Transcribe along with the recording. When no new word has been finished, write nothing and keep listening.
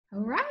All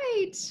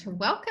right,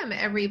 welcome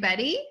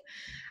everybody.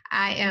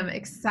 I am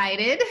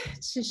excited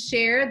to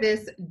share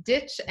this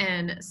ditch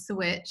and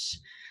switch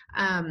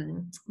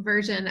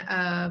version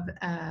of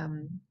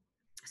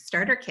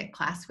starter kit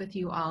class with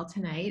you all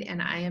tonight.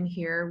 And I am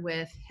here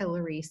with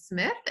Hillary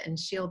Smith, and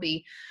she'll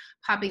be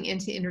popping in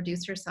to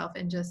introduce herself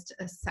in just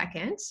a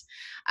second.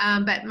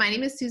 But my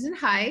name is Susan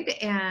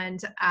Heid, and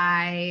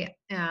I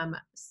am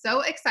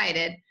so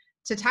excited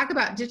to talk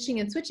about ditching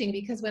and switching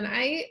because when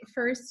I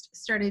first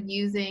started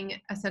using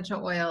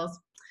essential oils,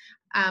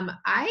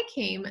 I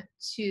came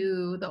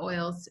to the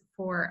oils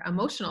for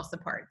emotional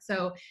support.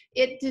 So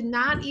it did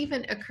not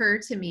even occur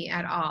to me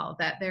at all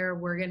that there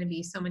were going to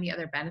be so many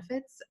other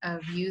benefits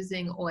of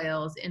using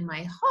oils in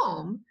my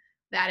home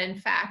that in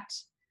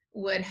fact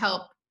would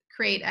help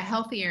create a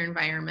healthier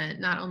environment,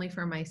 not only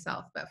for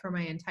myself, but for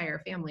my entire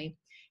family.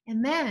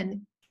 And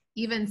then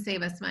even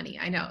save us money.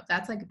 I know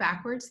that's like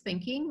backwards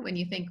thinking when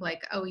you think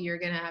like, oh, you're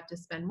going to have to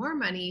spend more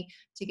money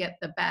to get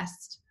the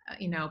best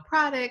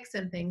products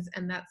and things,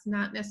 and that's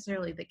not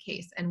necessarily the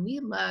case. And we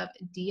love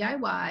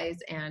DIYs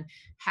and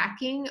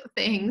hacking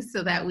things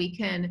so that we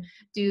can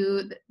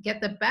get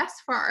the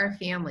best for our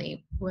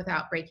family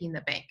without breaking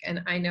the bank.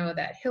 And I know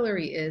that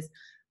Hillary is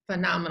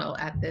phenomenal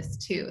at this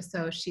too.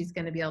 So she's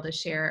going to be able to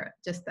share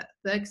just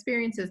the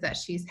experiences that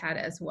she's had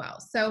as well.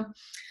 So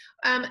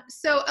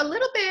a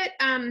little bit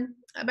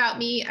about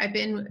me. I've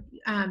been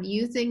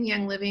using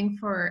Young Living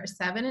for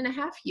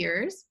 7.5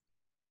 years.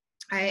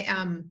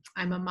 I'm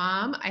a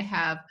mom. I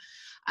have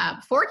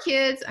 4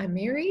 kids. I'm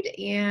married,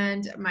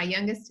 and my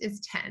youngest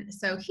is 10.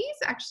 So he's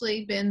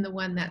actually been the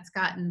one that's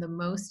gotten the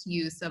most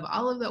use of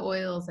all of the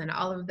oils and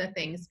all of the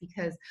things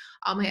because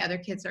all my other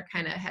kids are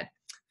kind of had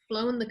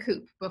flown the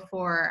coop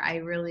before I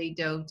really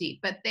dove deep.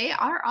 But they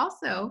are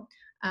also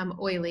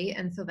oily,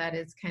 and so that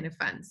is kind of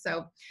fun.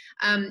 So,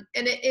 and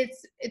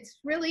it's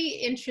really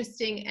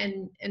interesting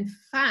and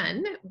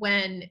fun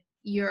when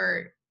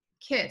you're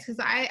kids, because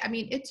I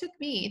mean, it took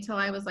me till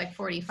I was like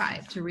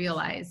 45 to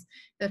realize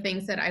the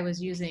things that I was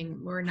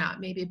using were not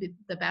maybe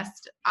the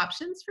best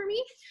options for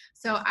me.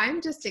 So I'm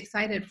just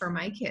excited for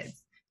my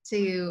kids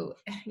to,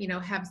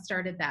 have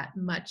started that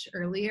much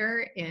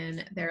earlier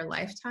in their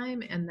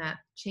lifetime and that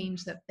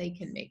change that they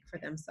can make for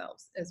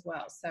themselves as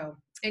well. So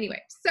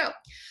anyway, so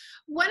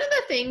one of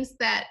the things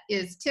that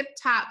is tip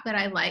top that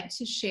I like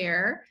to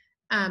share,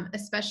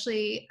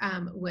 especially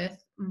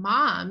with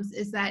moms,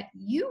 is that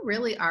you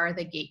really are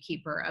the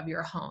gatekeeper of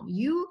your home.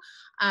 You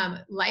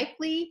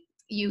likely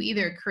you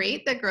either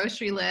create the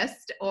grocery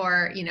list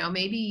or,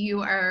 maybe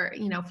you are,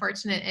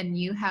 fortunate and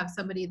you have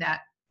somebody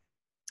that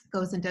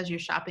goes and does your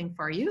shopping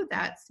for you.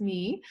 That's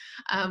me.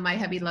 My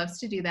hubby loves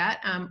to do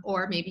that.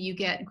 Or maybe you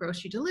get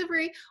grocery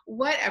delivery,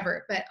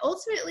 whatever. But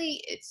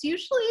ultimately, it's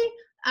usually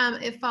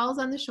it falls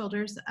on the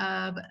shoulders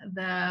of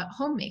the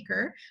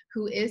homemaker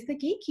who is the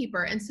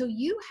gatekeeper. And so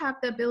you have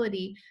the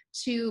ability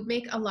to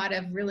make a lot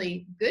of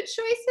really good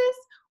choices,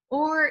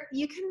 or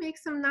you can make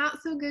some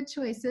not so good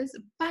choices.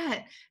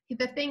 But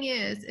the thing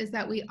is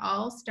that we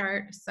all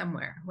start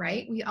somewhere,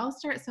 right? We all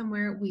start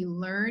somewhere. We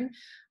learn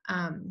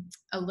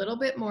a little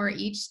bit more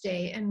each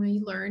day, and we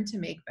learn to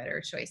make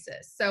better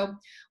choices. So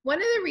one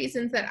of the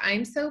reasons that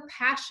I'm so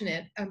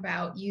passionate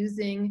about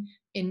using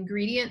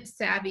ingredient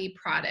savvy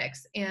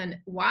products and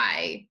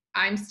why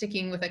I'm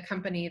sticking with a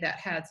company that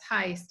has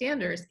high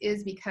standards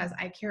is because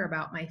I care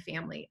about my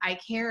family. I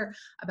care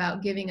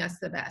about giving us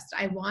the best.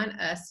 I want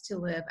us to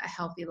live a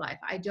healthy life.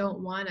 I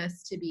don't want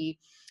us to be,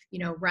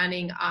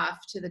 running off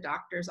to the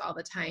doctors all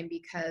the time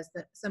because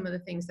some of the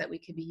things that we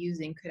could be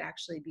using could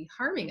actually be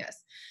harming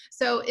us.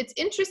 So it's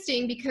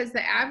interesting because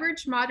the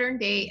average modern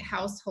day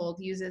household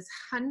uses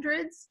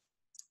hundreds,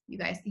 you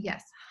guys,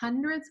 yes,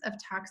 hundreds of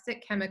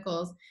toxic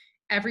chemicals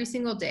every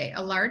single day.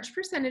 A large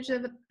percentage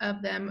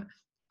of them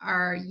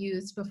are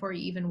used before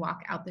you even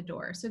walk out the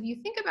door. So if you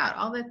think about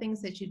all the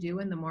things that you do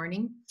in the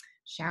morning,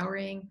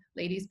 showering,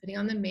 ladies putting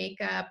on the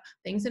makeup,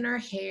 things in our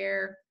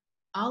hair,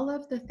 all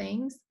of the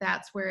things,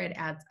 that's where it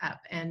adds up.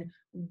 And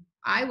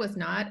I was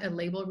not a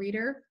label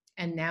reader,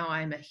 and now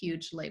I'm a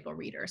huge label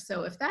reader.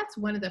 So if that's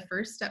one of the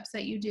first steps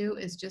that you do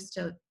is just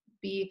to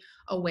be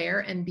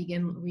aware and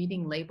begin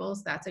reading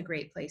labels, that's a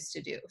great place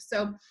to do.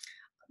 So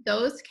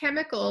those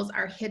chemicals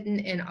are hidden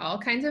in all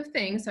kinds of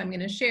things. So I'm going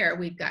to share.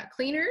 We've got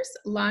cleaners,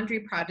 laundry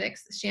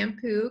products,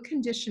 shampoo,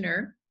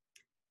 conditioner,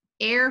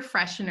 air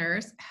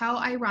fresheners. How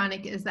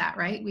ironic is that,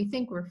 right? We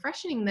think we're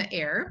freshening the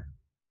air,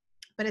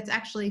 but it's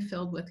actually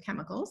filled with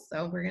chemicals.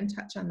 So we're going to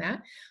touch on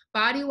that.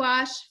 Body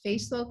wash,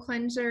 facial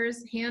cleansers,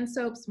 hand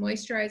soaps,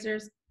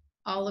 moisturizers,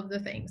 all of the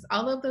things.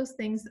 All of those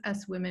things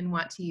us women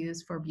want to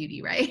use for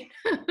beauty, right?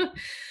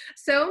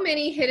 So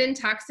many hidden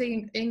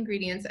toxic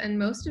ingredients, and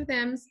most of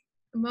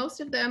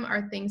them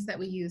are things that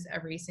we use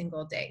every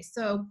single day.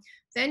 So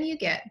then you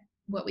get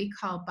what we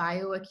call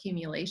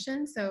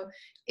bioaccumulation. So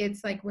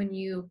it's like when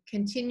you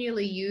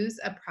continually use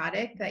a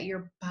product that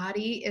your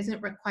body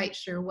isn't quite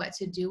sure what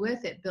to do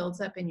with, it builds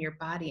up in your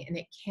body and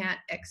it can't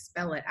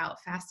expel it out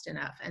fast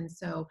enough. And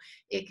so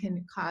it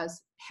can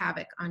cause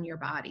havoc on your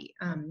body.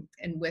 And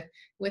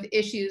with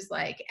issues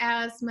like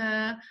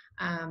asthma,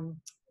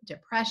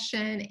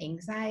 depression,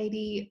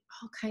 anxiety,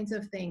 all kinds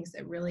of things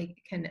that really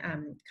can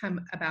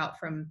come about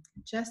from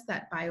just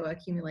that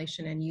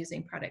bioaccumulation and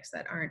using products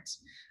that aren't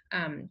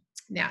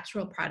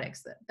natural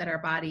products that our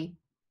body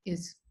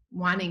is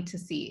wanting to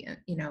see,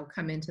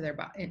 come into their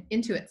body,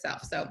 into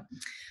itself. So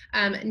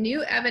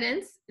new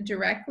evidence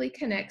directly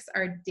connects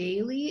our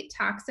daily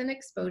toxin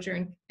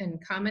exposure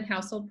and common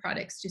household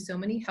products to so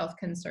many health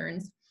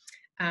concerns,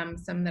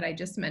 some that I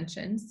just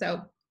mentioned.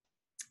 So,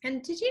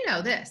 and did you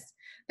know this?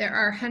 There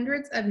are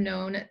hundreds of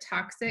known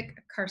toxic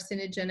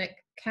carcinogenic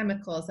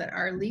chemicals that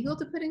are legal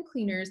to put in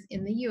cleaners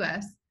in the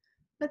US,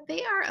 but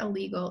they are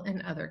illegal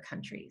in other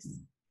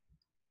countries.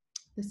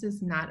 This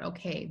is not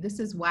okay. This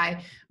is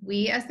why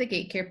we as the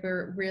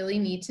gatekeeper really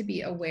need to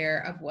be aware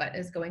of what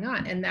is going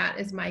on. And that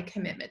is my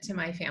commitment to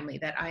my family,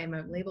 that I am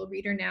a label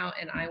reader now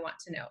and I want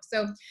to know.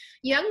 So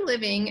Young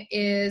Living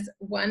is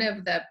one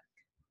of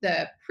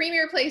the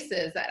premier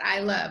places that I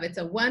love. It's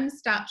a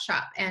one-stop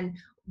shop. And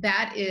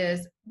that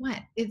is what?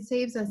 It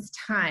saves us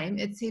time,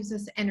 it saves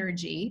us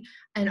energy,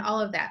 and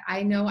all of that.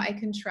 I know I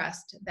can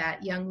trust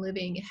that Young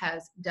Living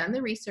has done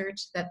the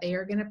research, that they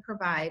are going to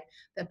provide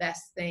the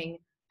best thing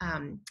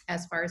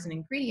as far as an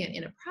ingredient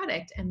in a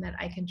product, and that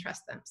I can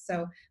trust them.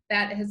 So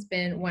that has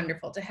been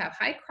wonderful to have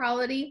high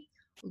quality,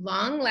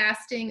 long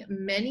lasting.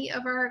 Many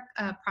of our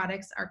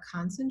products are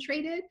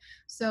concentrated.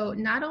 So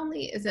not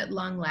only is it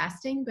long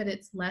lasting, but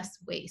it's less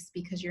waste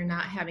because you're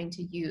not having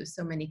to use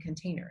so many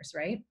containers,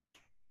 right?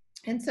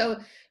 And so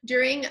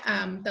during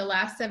the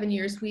last 7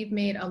 years, we've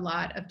made a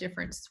lot of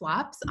different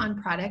swaps on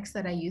products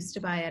that I used to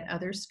buy at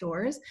other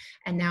stores.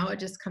 And now it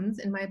just comes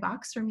in my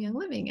box from Young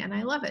Living. And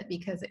I love it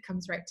because it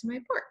comes right to my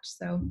porch.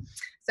 So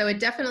it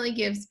definitely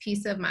gives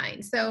peace of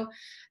mind. So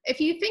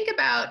if you think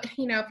about,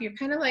 if you're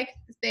kind of like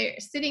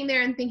sitting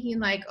there and thinking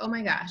like, oh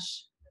my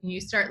gosh, you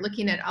start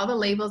looking at all the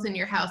labels in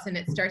your house and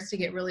it starts to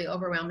get really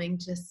overwhelming,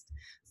 just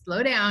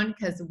slow down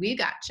because we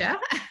gotcha.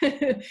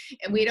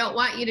 And we don't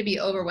want you to be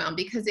overwhelmed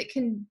because it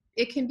can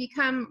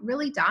become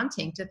really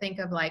daunting to think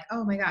of like,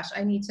 oh my gosh,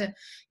 I need to,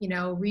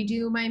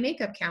 redo my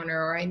makeup counter,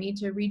 or I need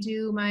to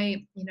redo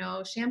my,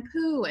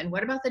 shampoo, and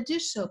what about the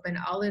dish soap and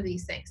all of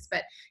these things.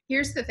 But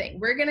here's the thing,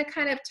 we're going to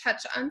kind of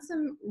touch on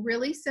some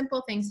really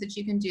simple things that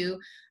you can do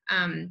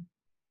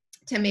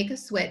to make a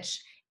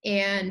switch.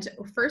 And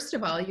first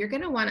of all, you're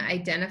going to want to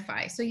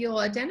identify. So you'll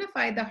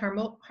identify the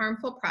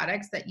harmful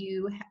products that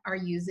you are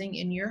using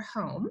in your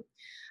home,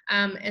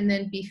 and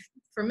then be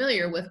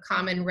familiar with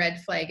common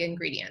red flag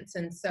ingredients.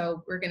 And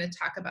so we're going to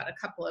talk about a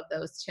couple of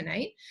those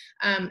tonight.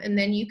 And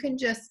then you can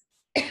just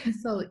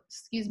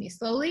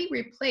slowly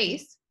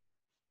replace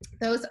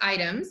those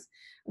items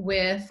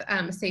with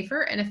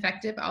safer and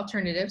effective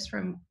alternatives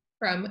from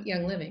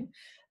Young Living.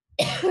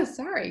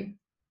 Sorry.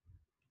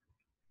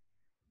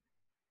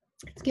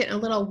 It's getting a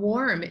little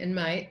warm in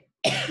my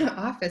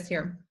office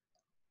here.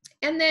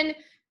 And then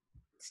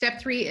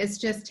step 3 is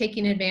just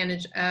taking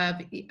advantage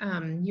of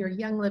your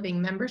Young Living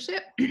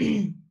membership.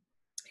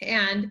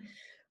 And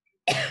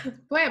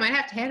boy, I might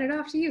have to hand it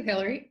off to you,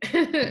 Hillary.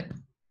 So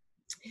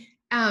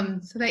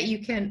that you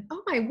can,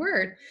 oh my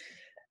word.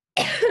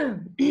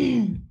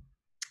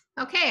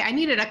 Okay, I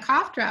needed a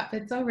cough drop.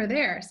 It's over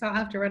there, so I'll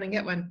have to run and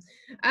get one.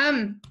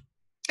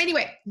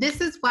 Anyway,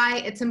 this is why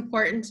it's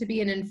important to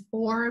be an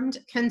informed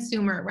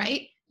consumer,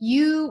 right?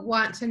 You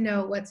want to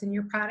know what's in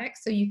your product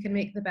so you can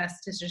make the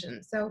best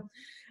decisions. So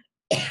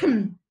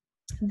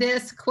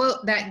this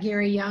quote that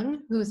Gary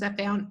Young, who's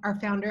our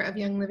founder of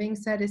Young Living,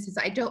 said is,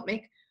 I don't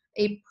make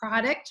a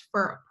product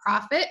for a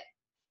profit,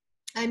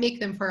 I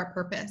make them for a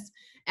purpose.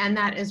 And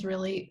that is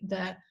really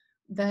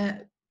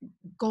the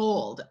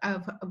gold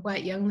of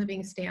what Young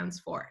Living stands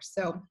for.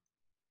 So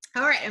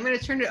all right, I'm going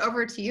to turn it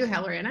over to you,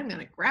 Hillary, and I'm going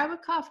to grab a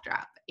cough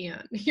drop,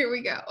 and here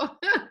we go.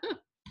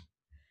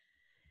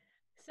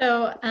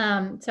 So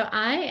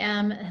I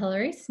am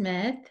Hillary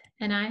Smith,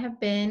 and I have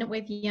been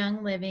with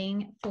Young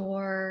Living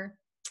for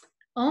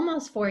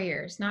almost 4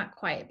 years, not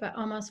quite, but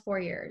almost 4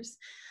 years.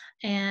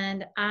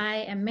 And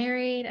I am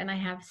married, and I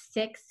have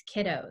 6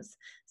 kiddos.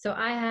 So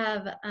I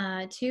have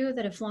 2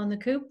 that have flown the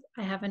coop.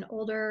 I have an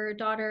older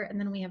daughter, and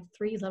then we have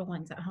 3 little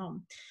ones at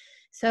home.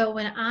 So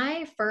when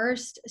I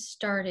first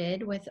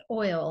started with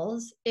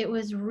oils, it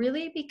was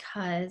really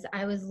because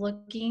I was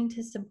looking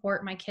to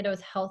support my kiddos'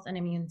 health and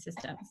immune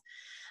systems.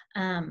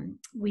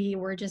 We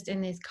were just in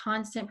this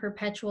constant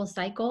perpetual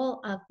cycle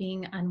of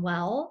being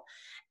unwell,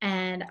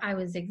 and I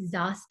was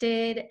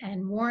exhausted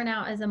and worn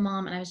out as a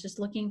mom, and I was just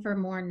looking for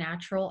more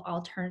natural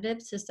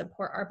alternatives to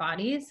support our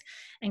bodies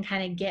and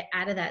kind of get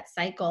out of that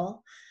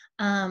cycle.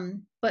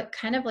 But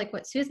kind of like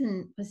what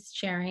Susan was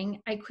sharing,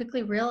 I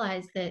quickly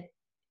realized that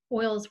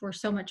oils were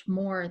so much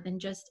more than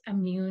just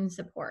immune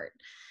support.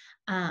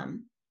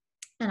 And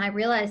I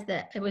realized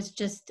that it was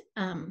just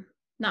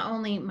not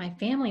only my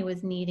family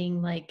was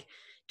needing like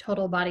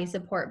total body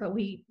support, but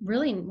we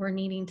really were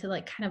needing to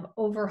like kind of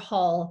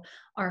overhaul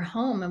our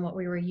home and what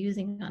we were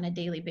using on a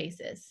daily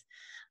basis.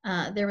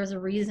 There was a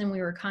reason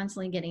we were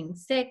constantly getting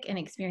sick and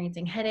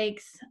experiencing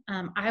headaches.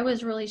 I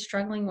was really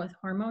struggling with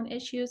hormone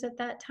issues at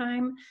that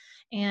time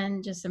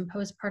and just some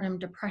postpartum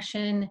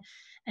depression.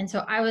 And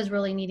so I was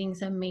really needing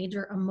some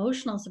major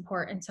emotional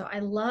support. And so I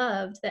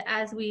loved that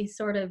as we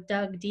sort of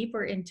dug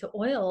deeper into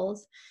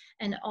oils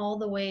and all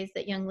the ways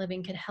that Young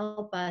Living could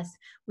help us,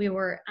 we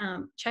were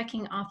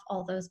checking off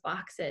all those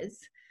boxes.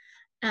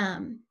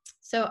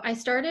 So I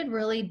started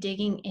really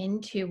digging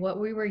into what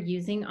we were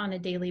using on a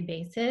daily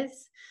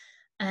basis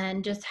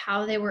and just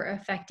how they were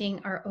affecting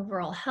our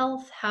overall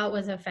health, how it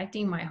was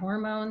affecting my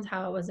hormones,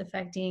 how it was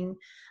affecting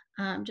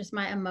just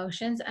my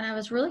emotions. And I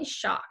was really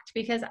shocked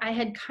because I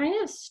had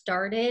kind of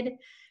started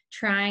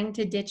trying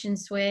to ditch and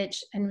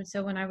switch. And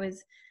so when I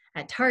was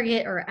at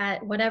Target or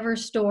at whatever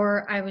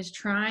store, I was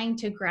trying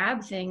to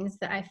grab things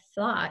that I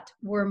thought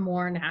were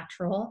more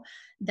natural,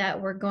 that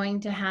were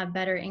going to have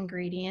better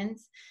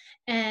ingredients.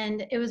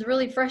 And it was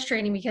really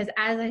frustrating because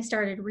as I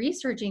started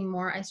researching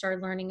more, I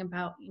started learning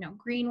about,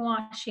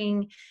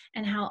 greenwashing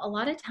and how a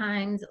lot of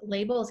times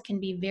labels can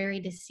be very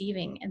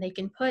deceiving and they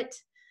can put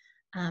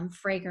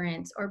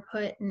fragrance or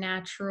put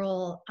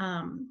natural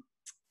on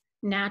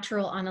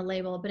a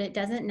label, but it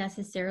doesn't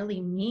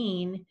necessarily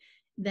mean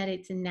that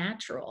it's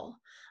natural.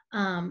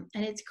 And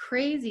it's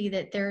crazy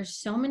that there's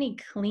so many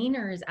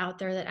cleaners out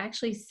there that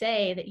actually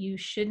say that you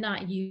should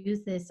not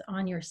use this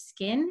on your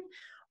skin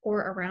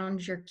or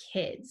around your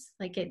kids.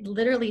 Like it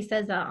literally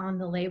says that on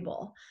the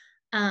label.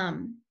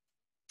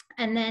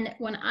 And then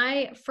when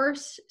I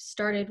first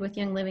started with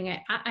Young Living,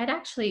 I'd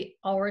actually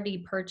already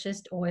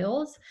purchased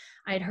oils.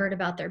 I'd heard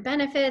about their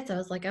benefits. I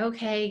was like,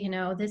 okay,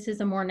 this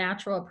is a more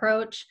natural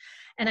approach.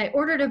 And I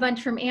ordered a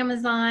bunch from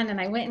Amazon and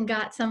I went and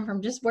got some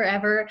from just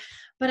wherever,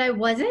 but I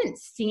wasn't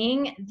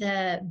seeing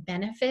the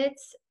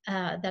benefits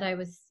that I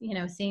was,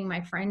 seeing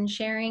my friends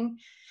sharing.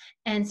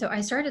 And so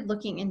I started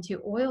looking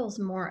into oils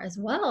more as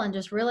well and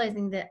just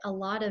realizing that a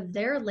lot of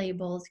their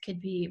labels could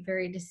be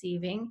very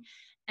deceiving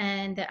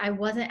and that I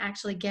wasn't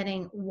actually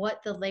getting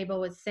what the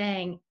label was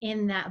saying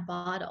in that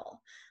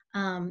bottle.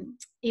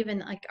 Even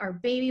like our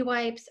baby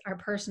wipes, our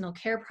personal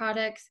care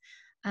products,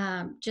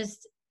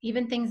 just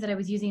even things that I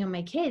was using on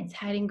my kids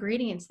had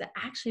ingredients that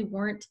actually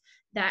weren't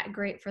that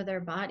great for their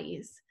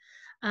bodies.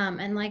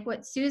 And like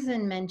what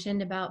Susan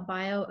mentioned about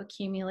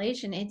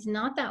bioaccumulation, it's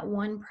not that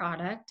one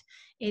product.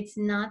 It's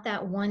not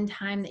that one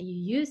time that you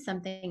use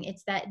something.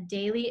 It's that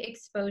daily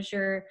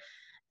exposure,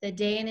 the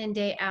day in and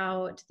day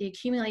out, the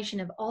accumulation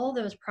of all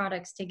those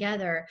products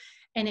together.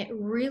 And it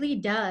really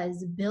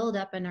does build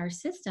up in our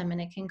system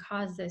and it can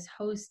cause this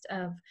host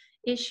of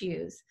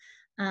issues.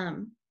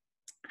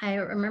 I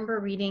remember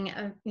reading,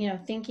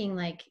 thinking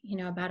like,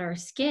 about our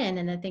skin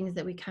and the things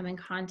that we come in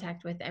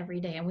contact with every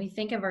day. And we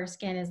think of our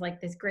skin as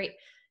like this great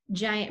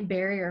giant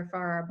barrier for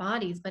our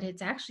bodies, but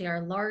it's actually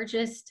our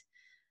largest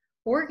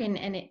organ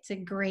and it's a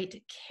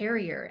great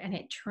carrier and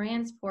it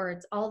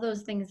transports all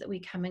those things that we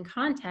come in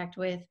contact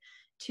with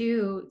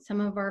to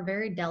some of our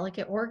very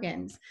delicate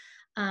organs.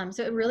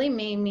 So it really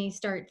made me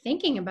start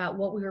thinking about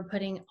what we were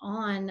putting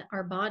on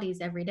our bodies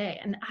every day.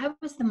 And I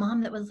was the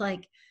mom that was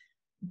like,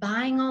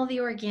 buying all the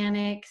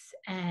organics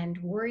and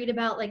worried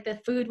about like the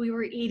food we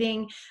were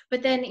eating.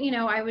 But then,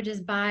 I would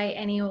just buy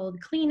any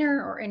old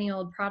cleaner or any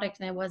old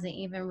product and I wasn't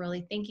even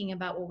really thinking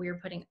about what we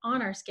were putting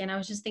on our skin. I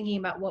was just thinking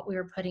about what we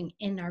were putting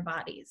in our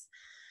bodies.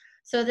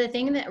 So the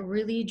thing that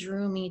really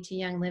drew me to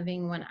Young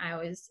Living when I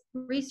was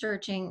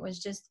researching was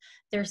just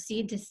their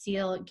seed to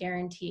seal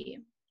guarantee.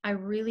 I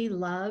really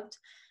loved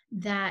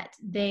that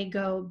they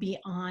go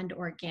beyond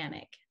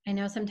organic. I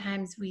know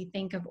sometimes we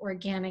think of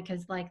organic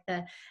as like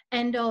the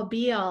end all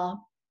be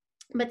all,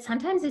 but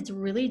sometimes it's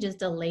really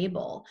just a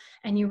label.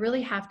 And you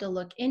really have to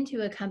look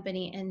into a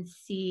company and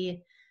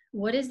see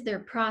what is their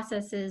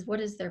processes, what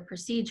is their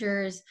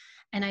procedures.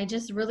 And I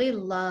just really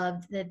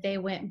loved that they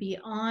went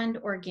beyond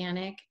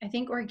organic. I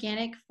think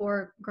organic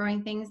for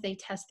growing things, they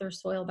test their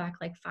soil back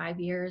like 5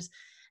 years.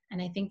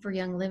 And I think for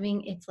Young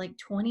Living, it's like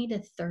 20 to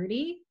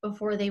 30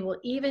 before they will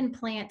even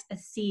plant a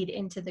seed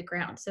into the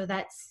ground. So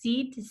that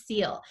seed to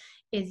seal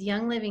is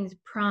Young Living's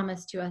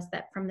promise to us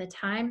that from the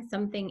time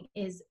something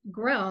is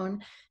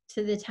grown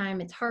to the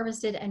time it's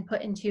harvested and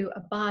put into a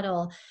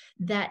bottle,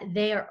 that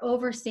they are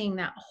overseeing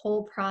that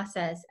whole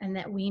process and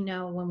that we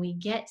know when we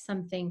get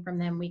something from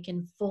them, we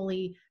can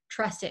fully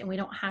trust it and we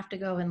don't have to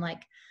go and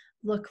like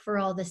look for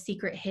all the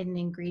secret hidden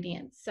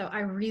ingredients. So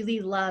I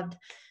really loved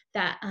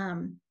that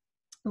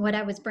what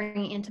I was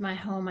bringing into my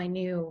home, I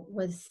knew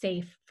was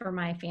safe for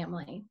my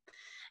family.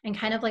 And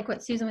kind of like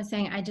what Susan was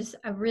saying,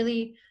 I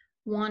really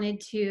wanted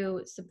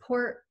to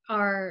support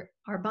our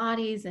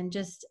bodies and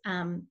just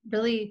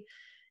really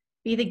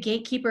be the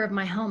gatekeeper of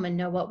my home and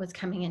know what was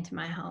coming into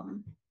my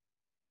home.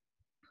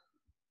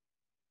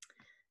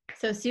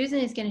 So Susan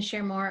is going to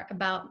share more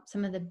about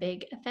some of the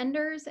big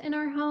offenders in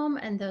our home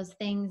and those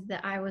things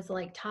that I was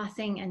like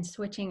tossing and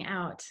switching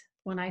out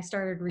when I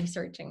started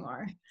researching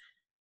more.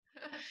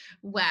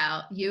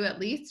 Well, you at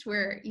least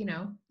were,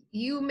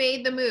 you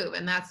made the move,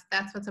 and that's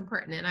what's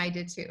important, and I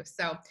did too.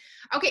 So,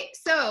 okay,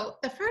 so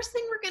the first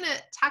thing we're going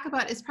to talk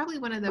about is probably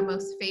one of the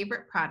most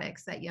favorite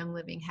products that Young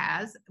Living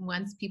has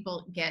once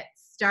people get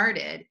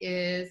started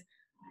is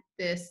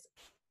this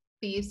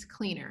Thieves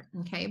Cleaner.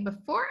 Okay,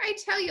 before I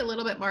tell you a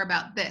little bit more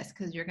about this,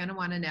 because you're going to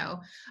want to know,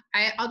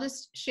 I'll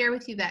just share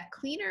with you that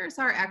cleaners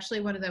are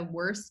actually one of the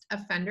worst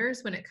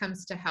offenders when it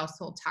comes to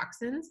household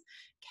toxins.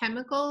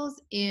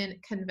 Chemicals in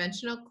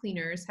conventional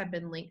cleaners have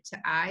been linked to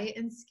eye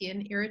and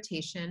skin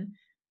irritation.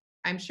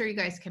 I'm sure you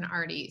guys can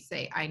already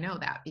say, I know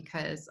that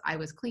because I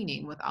was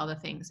cleaning with all the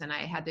things and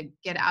I had to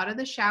get out of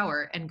the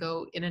shower and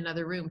go in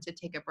another room to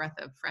take a breath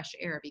of fresh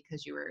air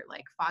because you were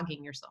like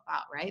fogging yourself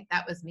out, right?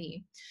 That was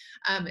me.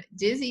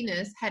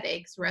 Dizziness,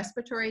 headaches,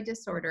 respiratory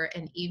disorder,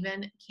 and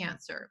even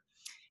cancer.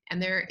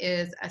 And there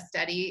is a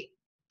study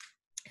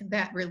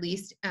that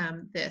released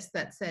this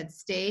that said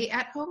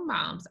stay-at-home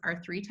moms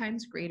are 3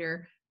 times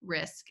greater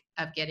risk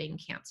of getting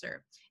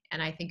cancer.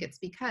 And I think it's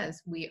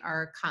because we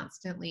are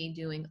constantly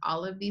doing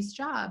all of these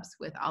jobs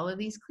with all of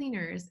these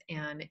cleaners,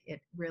 and it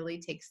really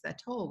takes the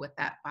toll with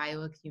that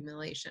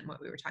bioaccumulation,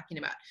 what we were talking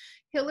about.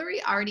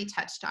 Hillary already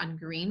touched on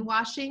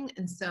greenwashing,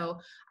 and so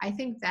I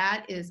think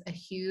that is a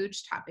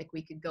huge topic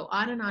we could go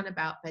on and on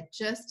about, but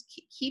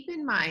just keep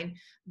in mind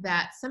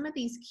that some of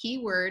these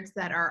keywords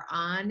that are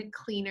on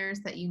cleaners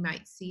that you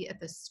might see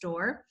at the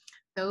store,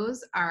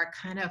 those are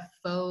kind of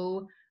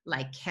faux,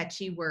 like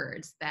catchy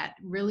words that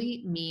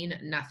really mean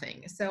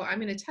nothing. So I'm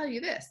going to tell you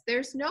this,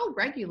 there's no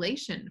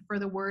regulation for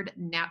the word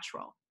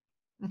natural.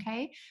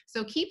 Okay,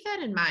 so keep that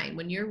in mind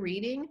when you're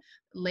reading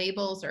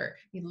labels or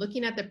you're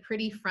looking at the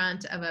pretty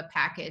front of a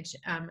package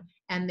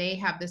and they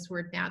have this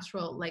word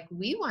natural, like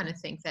we want to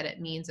think that it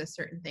means a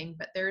certain thing,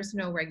 but there's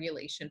no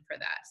regulation for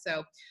that.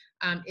 So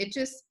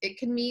it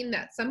can mean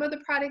that some of the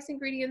product's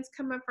ingredients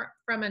come up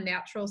from a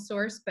natural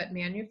source, but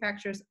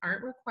manufacturers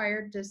aren't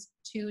required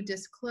to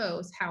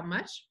disclose how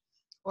much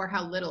or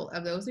how little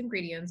of those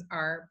ingredients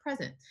are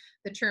present.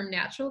 The term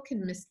natural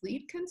can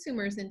mislead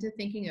consumers into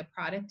thinking a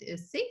product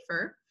is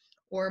safer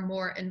or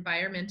more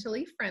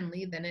environmentally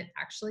friendly than it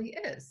actually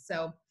is.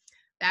 So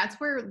that's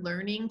where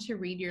learning to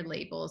read your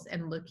labels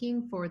and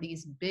looking for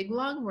these big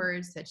long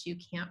words that you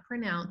can't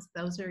pronounce,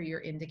 those are your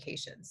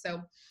indications.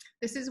 So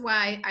this is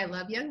why I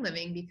love Young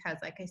Living, because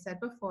like I said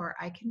before,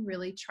 I can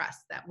really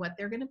trust that what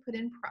they're going to put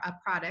in a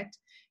product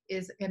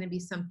is going to be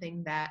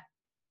something that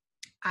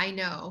I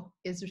know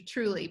is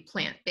truly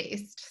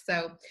plant-based.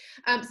 So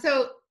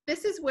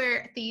this is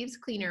where Thieves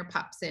Cleaner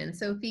pops in.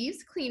 So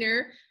Thieves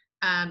Cleaner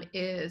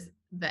is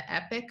the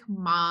epic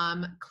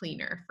mom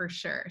cleaner for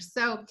sure.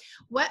 So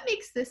what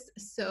makes this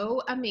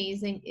so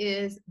amazing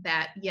is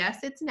that, yes,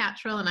 it's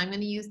natural, and I'm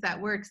going to use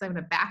that word because I'm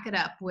going to back it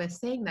up with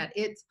saying that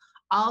it's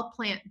all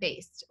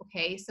plant-based,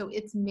 okay? So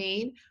it's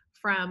made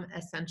from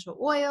essential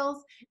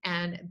oils,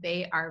 and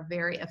they are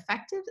very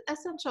effective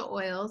essential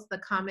oils, the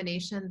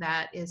combination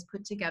that is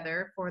put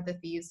together for the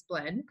Thieves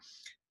blend,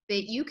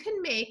 that you can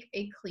make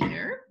a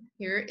cleaner.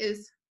 Here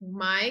is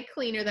my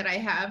cleaner that I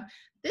have.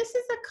 This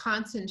is a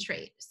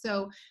concentrate.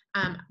 So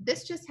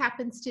this just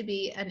happens to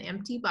be an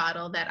empty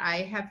bottle that I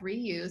have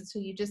reused. So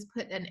you just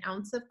put an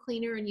ounce of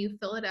cleaner and you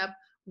fill it up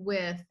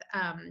with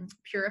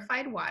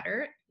purified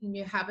water. And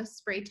you have a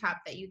spray top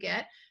that you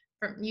get.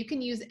 You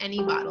can use any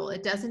bottle.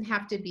 It doesn't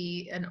have to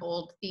be an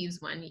old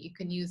Thieves one. You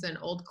can use an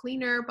old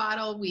cleaner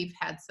bottle. We've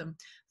had some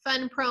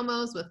fun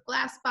promos with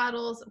glass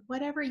bottles.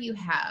 Whatever you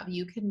have,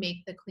 you can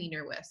make the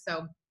cleaner with.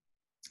 So,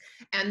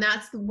 and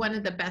that's one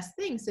of the best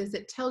things is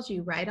it tells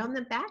you right on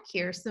the back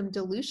here some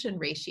dilution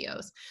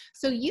ratios.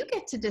 So you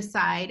get to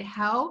decide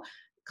how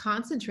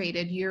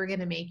concentrated you're going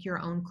to make your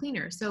own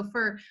cleaner. So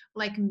for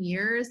like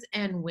mirrors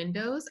and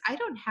windows, I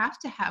don't have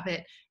to have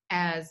it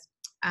as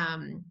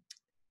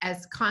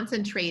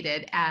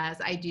concentrated as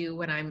I do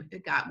when I'm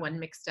got one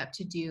mixed up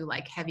to do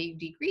like heavy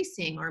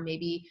degreasing or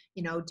maybe,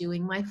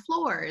 doing my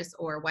floors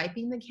or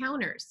wiping the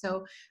counters.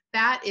 So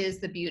that is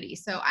the beauty.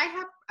 So I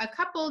have a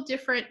couple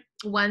different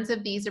ones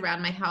of these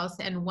around my house,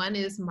 and one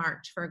is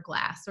marked for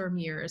glass or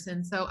mirrors.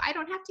 And so I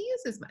don't have to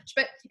use as much,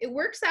 but it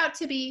works out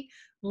to be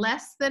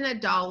less than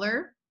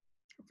 $1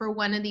 for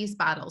one of these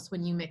bottles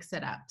when you mix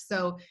it up.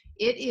 So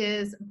it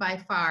is by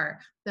far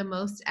the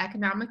most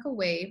economical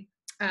way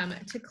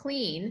to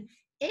clean.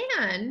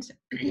 And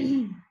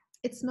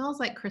it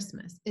smells like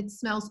Christmas. It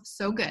smells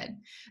so good.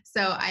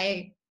 So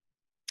I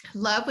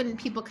love when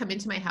people come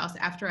into my house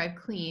after I've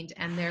cleaned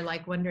and they're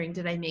like wondering,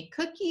 did I make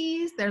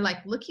cookies? They're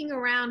like looking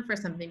around for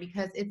something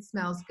because it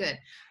smells good.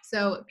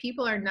 So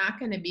people are not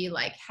going to be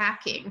like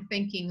hacking,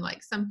 thinking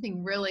like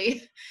something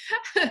really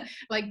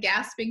like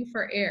gasping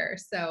for air.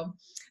 So,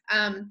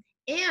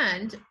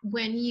 and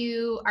when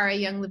you are a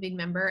Young Living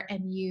member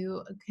and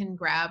you can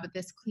grab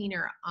this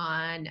cleaner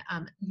on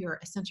your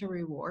Essential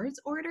Rewards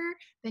order,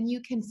 then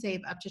you can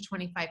save up to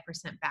 25%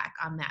 back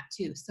on that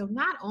too. So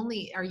not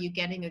only are you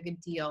getting a good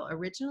deal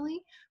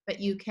originally, but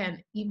you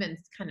can even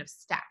kind of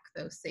stack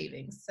those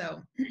savings.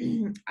 So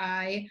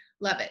I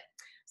love it.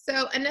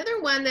 So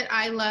another one that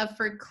I love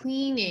for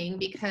cleaning,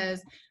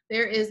 because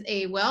there is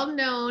a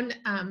well-known,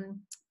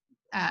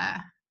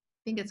 I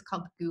think it's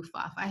called Goof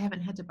Off. I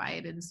haven't had to buy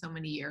it in so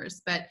many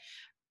years, but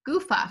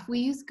Goof Off, we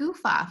use Goof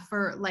Off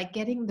for like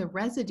getting the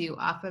residue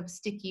off of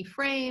sticky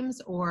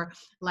frames, or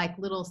like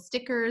little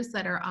stickers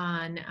that are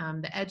on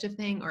the edge of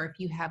thing, or if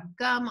you have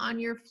gum on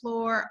your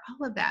floor,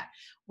 all of that.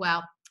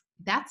 Well,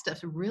 that stuff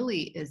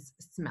really is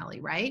smelly,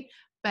 right?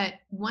 But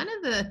one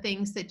of the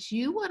things that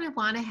you want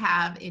to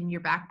have in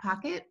your back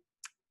pocket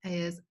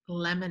is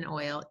lemon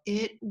oil.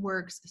 It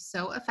works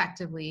so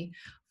effectively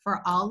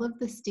for all of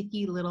the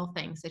sticky little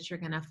things that you're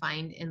going to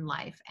find in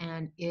life,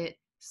 and it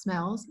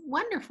smells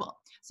wonderful.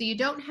 So you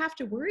don't have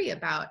to worry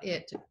about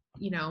it,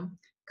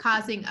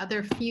 causing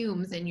other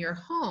fumes in your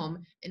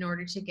home in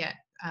order to get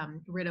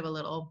rid of a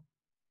little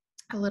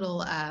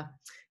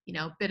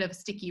bit of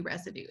sticky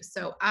residue.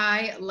 So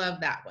I love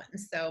that one.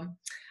 So,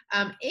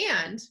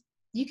 and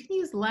you can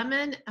use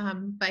lemon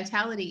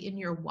vitality in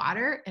your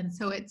water, and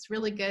so it's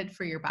really good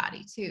for your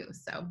body too.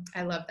 So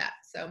I love that.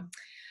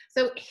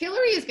 So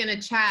Hillary is going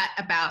to chat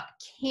about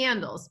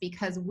candles,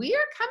 because we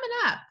are coming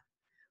up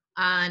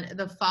on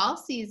the fall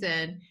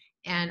season,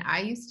 and I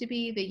used to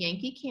be the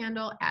Yankee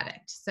Candle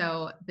addict.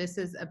 So this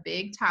is a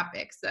big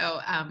topic. So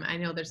I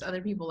know there's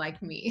other people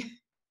like me.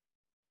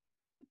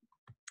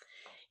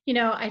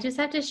 I just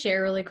have to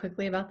share really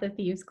quickly about the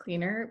thieves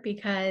cleaner,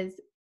 because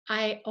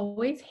I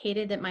always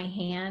hated that my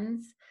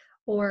hands,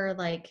 or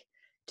like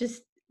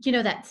just,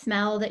 that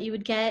smell that you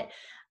would get.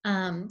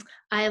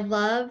 I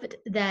loved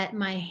that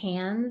my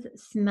hands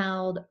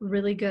smelled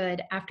really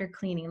good after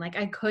cleaning. Like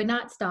I could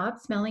not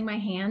stop smelling my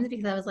hands,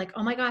 because I was like,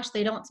 oh my gosh,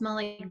 they don't smell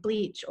like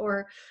bleach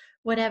or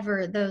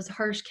whatever, those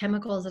harsh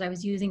chemicals that I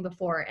was using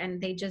before. And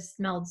they just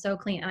smelled so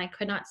clean. And I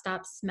could not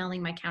stop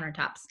smelling my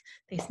countertops.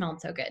 They smelled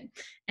so good.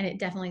 And it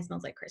definitely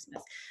smells like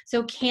Christmas.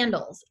 So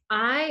candles,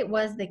 I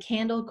was the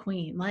candle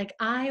queen. Like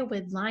I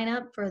would line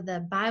up for the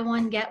buy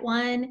one, get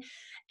one.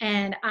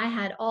 And I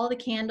had all the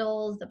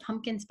candles, the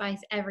pumpkin spice,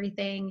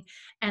 everything.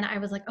 And I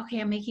was like, okay,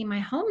 I'm making my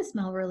home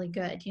smell really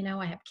good.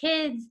 I have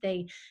kids,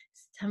 they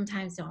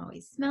sometimes don't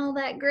always smell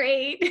that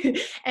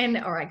great.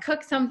 Or I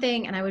cook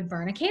something and I would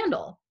burn a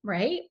candle,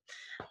 right?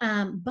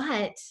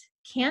 But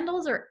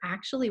candles are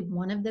actually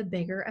one of the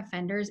bigger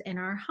offenders in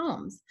our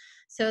homes.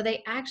 So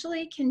they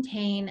actually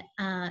contain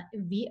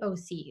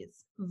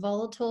VOCs,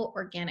 volatile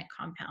organic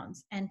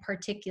compounds, and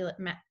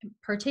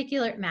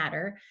particulate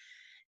matter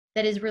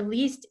that is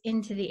released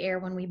into the air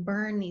when we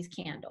burn these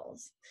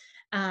candles.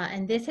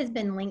 And this has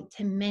been linked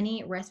to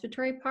many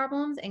respiratory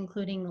problems,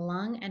 including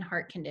lung and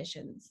heart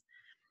conditions.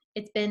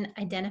 It's been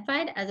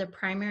identified as a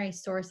primary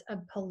source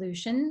of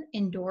pollution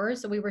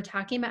indoors. So we were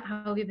talking about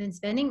how we've been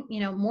spending,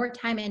 more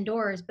time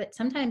indoors, but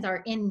sometimes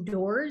our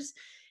indoors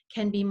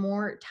can be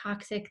more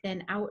toxic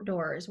than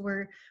outdoors.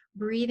 We're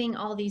breathing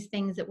all these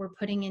things that we're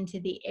putting into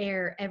the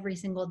air every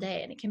single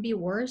day, and it can be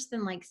worse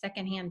than like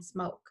secondhand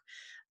smoke.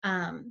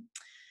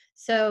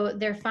 So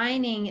they're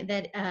finding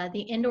that the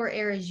indoor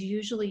air is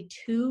usually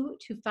 2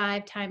 to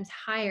 5 times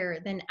higher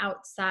than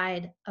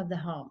outside of the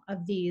home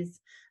of these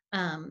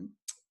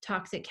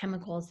toxic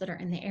chemicals that are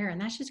in the air. And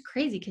that's just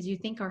crazy, because you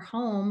think our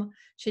home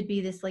should be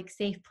this like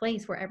safe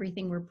place where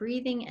everything we're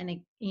breathing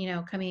and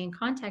coming in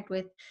contact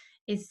with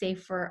is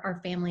safe for our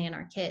family and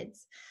our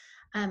kids.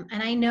 And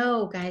I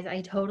know, guys,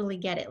 I totally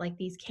get it. Like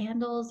these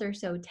candles are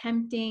so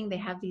tempting. They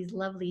have these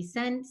lovely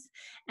scents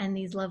and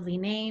these lovely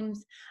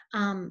names.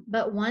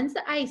 But once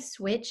I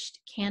switched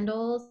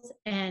candles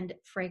and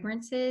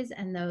fragrances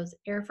and those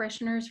air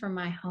fresheners from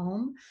my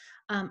home,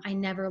 I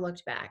never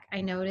looked back.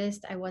 I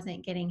noticed I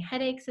wasn't getting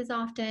headaches as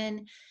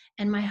often,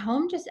 and my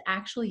home just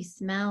actually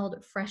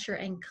smelled fresher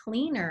and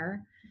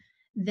cleaner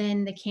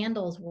than the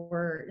candles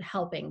were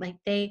helping. Like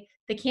the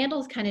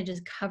candles kind of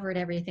just covered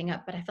everything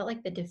up, but I felt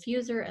like the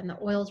diffuser and the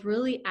oils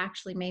really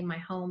actually made my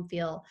home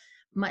feel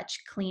much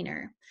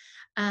cleaner.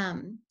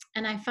 And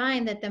I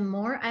find that the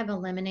more I've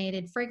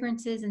eliminated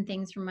fragrances and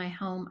things from my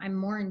home, I'm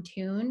more in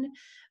tune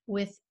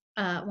with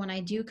when I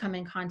do come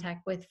in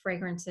contact with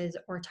fragrances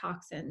or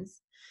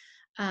toxins.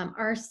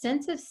 Our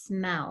sense of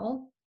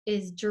smell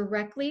is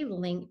directly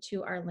linked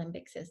to our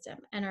limbic system.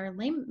 And our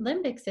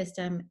limbic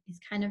system is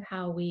kind of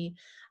how we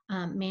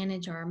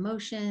manage our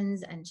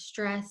emotions and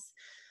stress.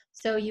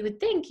 So you would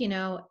think,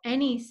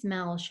 any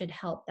smell should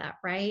help that,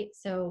 right?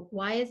 So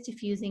why is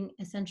diffusing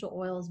essential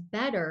oils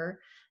better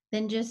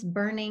than just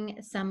burning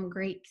some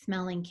great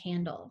smelling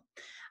candle?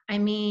 I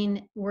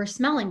mean, we're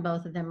smelling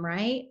both of them,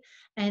 right?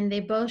 And they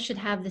both should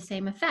have the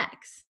same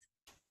effects.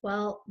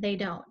 Well, they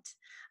don't.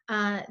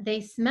 They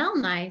smell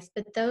nice,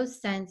 but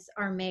those scents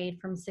are made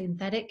from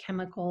synthetic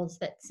chemicals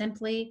that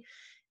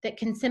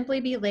can simply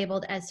be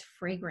labeled as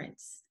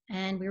fragrance.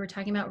 And we were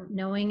talking about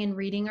knowing and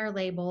reading our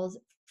labels.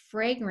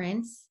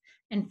 Fragrance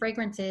and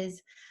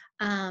fragrances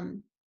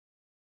can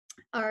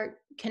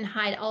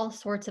hide all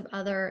sorts of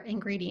other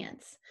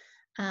ingredients.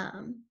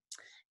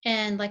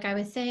 And like I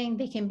was saying,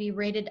 they can be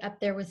rated up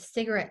there with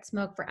cigarette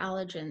smoke for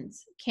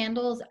allergens.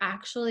 Candles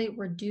actually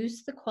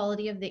reduce the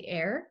quality of the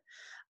air.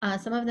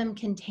 Some of them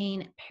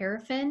contain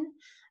paraffin,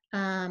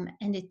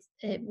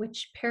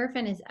 which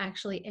paraffin is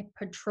actually a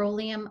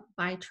petroleum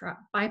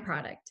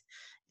byproduct.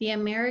 The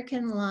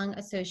American Lung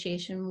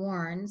Association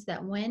warns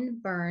that when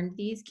burned,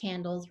 these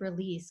candles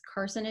release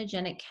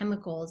carcinogenic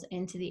chemicals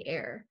into the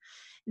air.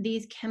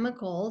 These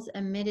chemicals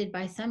emitted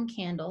by some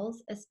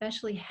candles,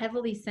 especially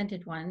heavily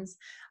scented ones,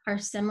 are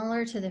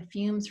similar to the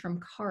fumes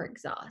from car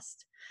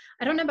exhaust.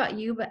 I don't know about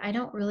you, but I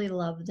don't really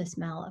love the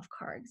smell of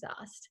car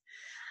exhaust.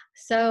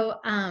 So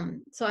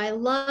I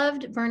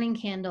loved burning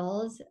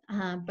candles,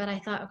 but I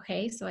thought,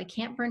 okay, so I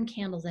can't burn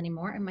candles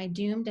anymore. Am I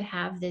doomed to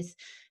have this,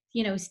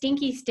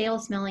 stinky, stale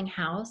smelling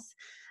house?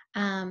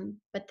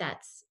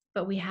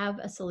 But we have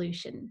a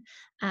solution.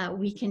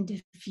 We can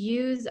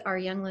diffuse our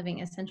Young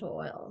Living essential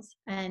oils,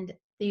 and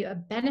the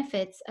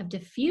benefits of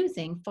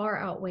diffusing far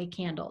outweigh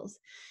candles.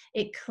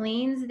 It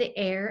cleans the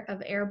air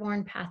of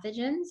airborne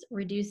pathogens,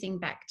 reducing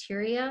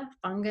bacteria,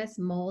 fungus,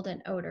 mold,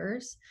 and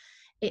odors.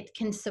 It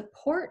can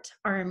support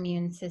our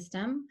immune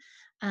system.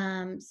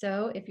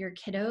 So if your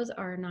kiddos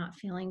are not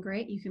feeling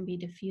great, you can be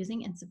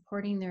diffusing and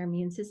supporting their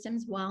immune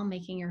systems while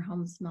making your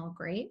home smell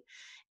great.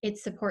 It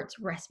supports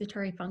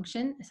respiratory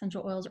function.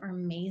 Essential oils are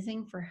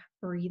amazing for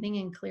breathing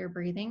and clear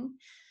breathing.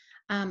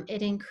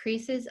 It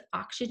increases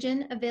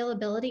oxygen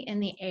availability in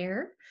the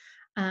air.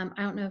 I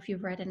don't know if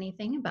you've read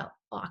anything about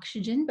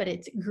oxygen, but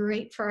it's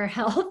great for our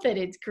health and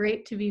it's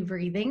great to be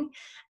breathing.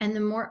 And the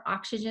more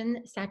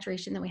oxygen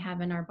saturation that we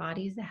have in our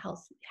bodies, the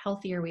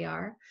healthier we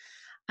are.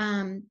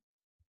 And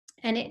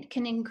it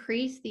can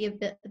increase the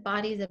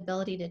body's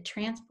ability to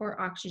transport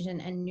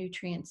oxygen and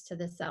nutrients to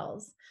the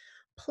cells.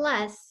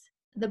 Plus,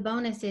 the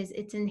bonus is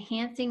it's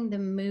enhancing the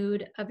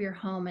mood of your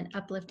home and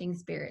uplifting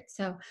spirits.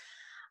 So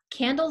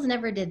candles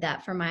never did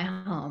that for my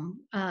home.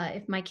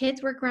 If my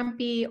kids were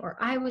grumpy or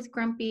I was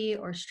grumpy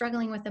or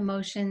struggling with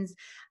emotions,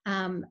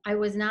 I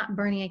was not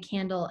burning a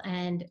candle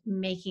and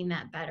making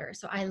that better.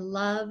 So I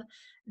love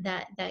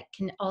that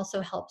can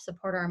also help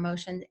support our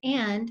emotions.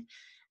 And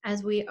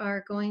as we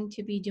are going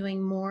to be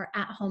doing more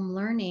at-home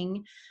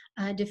learning,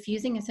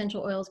 diffusing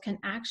essential oils can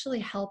actually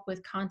help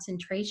with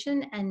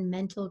concentration and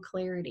mental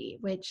clarity,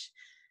 which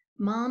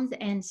moms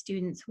and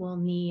students will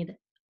need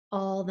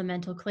all the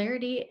mental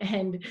clarity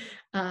and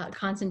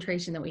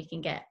concentration that we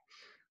can get.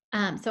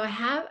 So I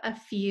have a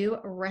few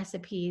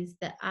recipes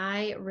that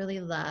I really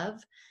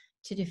love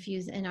to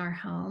diffuse in our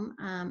home.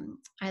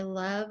 I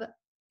love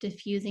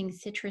diffusing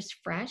citrus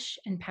fresh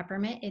and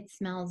peppermint. It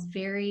smells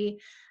very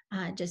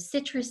just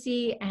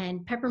citrusy and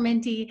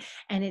pepperminty,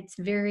 and it's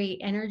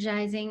very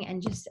energizing and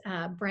just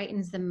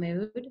brightens the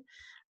mood.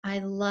 I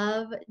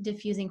love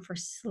diffusing for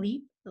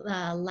sleep,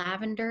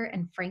 lavender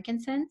and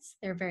frankincense.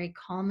 They're very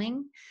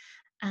calming.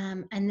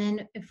 And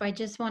then if I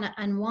just want to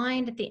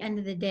unwind at the end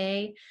of the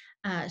day,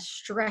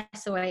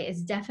 stress away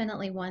is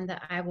definitely one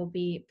that I will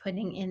be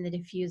putting in the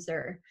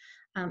diffuser,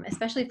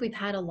 especially if we've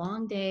had a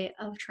long day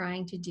of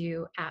trying to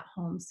do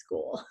at-home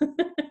school.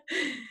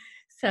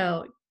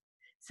 So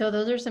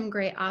those are some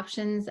great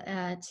options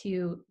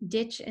to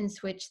ditch and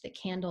switch the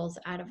candles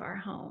out of our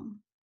home.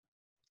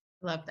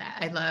 Love that.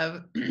 I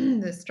love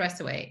the stress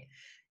away.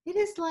 It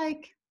is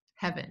like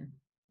heaven.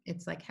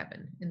 It's like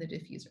heaven in the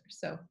diffuser.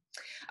 So,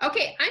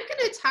 okay, I'm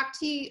going to talk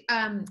to you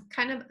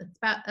kind of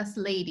about us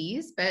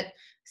ladies, but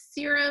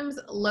serums,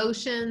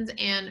 lotions,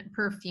 and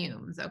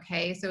perfumes.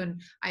 Okay, so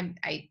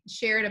I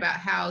shared about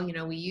how,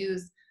 we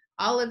use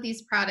all of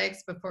these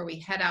products before we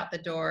head out the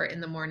door in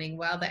the morning,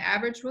 while the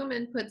average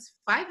woman puts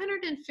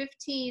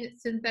 515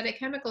 synthetic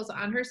chemicals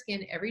on her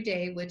skin every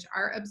day, which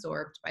are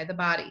absorbed by the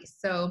body.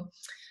 So,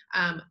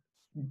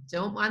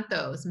 don't want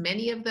those.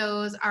 Many of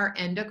those are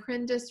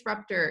endocrine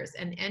disruptors,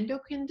 and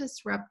endocrine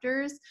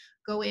disruptors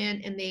go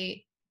in and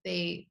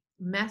they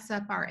mess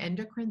up our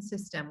endocrine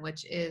system,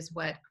 which is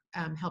what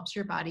helps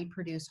your body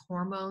produce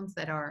hormones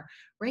that are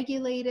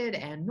regulated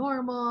and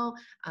normal.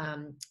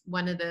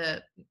 One of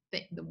the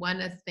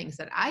things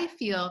that I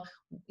feel,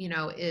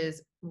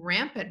 is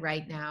rampant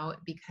right now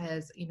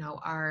because,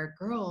 our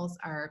girls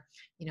are,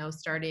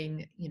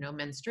 starting,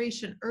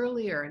 menstruation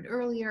earlier and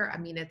earlier. I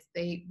mean,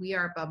 we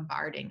are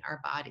bombarding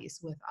our bodies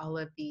with all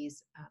of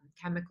these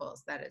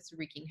chemicals that it's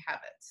wreaking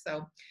havoc.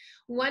 So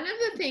one of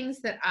the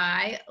things that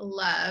I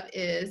love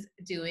is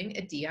doing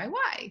a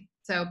DIY.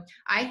 So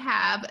I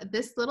have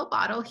this little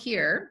bottle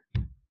here,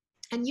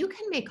 and you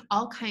can make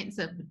all kinds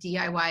of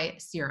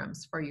DIY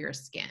serums for your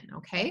skin,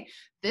 okay?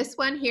 This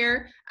one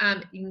here,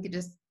 you can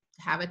just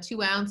have a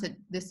 2 ounce.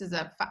 This is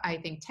I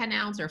think 10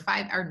 ounce or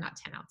 5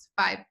 ounce.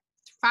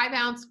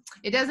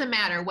 It doesn't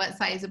matter what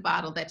size of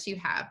bottle that you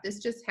have. This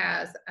just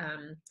has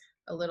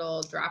a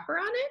little dropper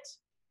on it,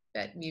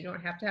 but you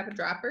don't have to have a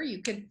dropper.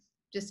 You could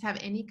just have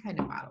any kind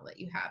of bottle that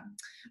you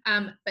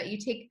have. But you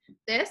take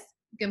this,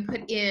 you can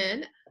put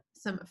in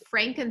some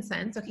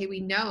frankincense. Okay,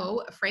 we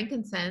know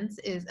frankincense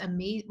is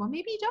amazing. Well,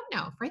 maybe you don't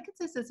know.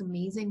 Frankincense is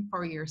amazing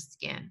for your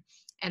skin.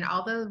 and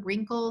all the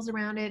wrinkles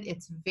around it.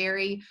 It's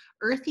very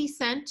earthy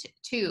scent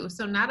too.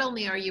 So not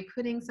only are you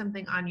putting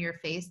something on your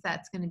face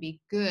that's going to be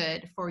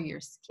good for your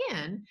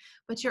skin,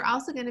 but you're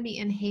also going to be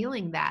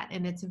inhaling that,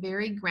 and it's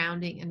very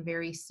grounding and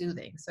very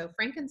soothing. So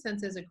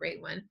frankincense is a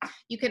great one.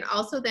 You can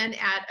also then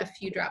add a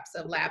few drops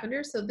of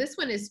lavender. So this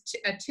one is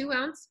a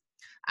 2-ounce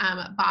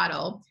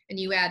bottle, and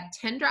you add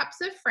 10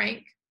 drops of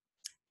frank,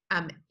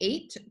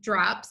 8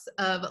 drops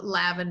of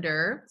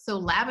lavender. So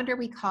lavender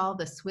we call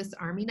the Swiss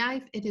Army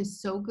knife. It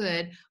is so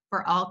good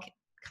for all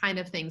kind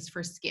of things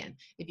for skin.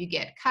 If you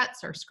get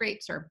cuts or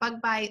scrapes or bug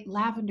bite,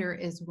 lavender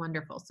is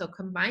wonderful. So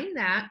combine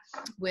that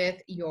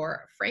with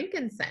your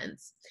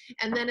frankincense.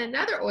 And then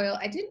another oil,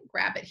 I didn't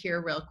grab it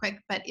here real quick,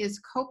 but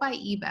is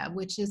copaiba,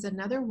 which is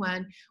another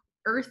one,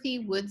 earthy,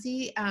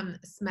 woodsy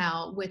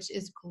smell, which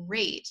is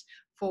great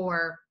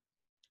for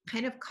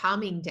kind of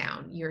calming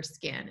down your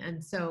skin.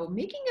 And so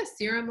making a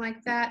serum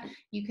like that,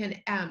 you can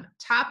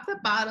top the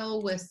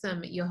bottle with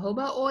some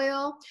jojoba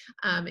oil,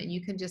 and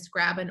you can just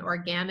grab an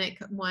organic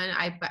one.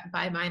 I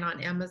buy mine on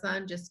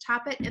Amazon, just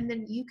top it, and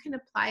then you can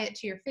apply it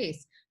to your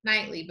face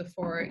nightly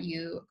before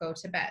you go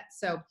to bed.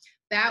 So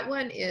that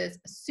one is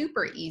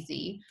super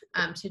easy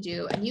to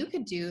do, and you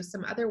could do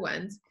some other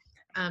ones.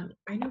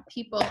 I know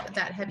people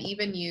that have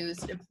even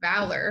used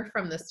Valor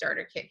from the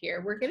starter kit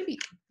here.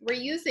 We're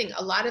using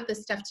a lot of the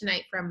stuff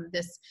tonight from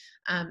this,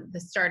 the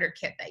starter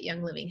kit that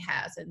Young Living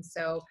has. And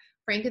so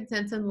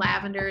frankincense and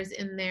lavender is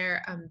in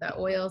there. The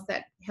oils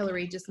that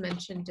Hillary just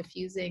mentioned,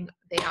 diffusing,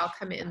 they all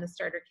come in the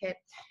starter kit.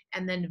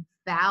 And then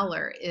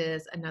Valor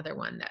is another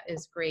one that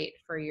is great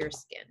for your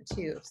skin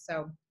too.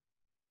 So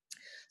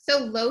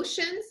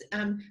lotions,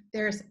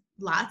 there's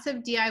lots of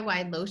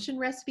DIY lotion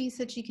recipes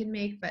that you can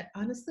make, but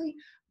honestly,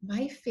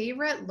 my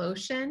favorite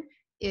lotion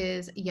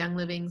is Young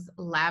Living's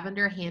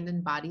lavender hand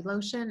and body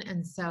lotion.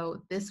 And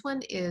so this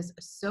one is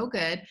so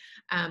good.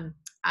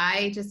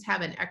 I just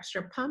have an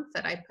extra pump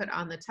that I put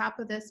on the top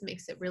of this,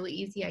 makes it really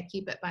easy. I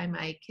keep it by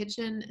my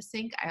kitchen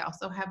sink. I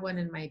also have one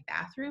in my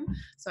bathroom,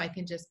 so I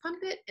can just pump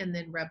it and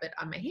then rub it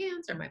on my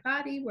hands or my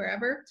body,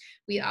 wherever.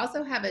 We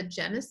also have a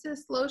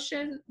Genesis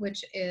lotion,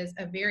 which is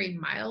a very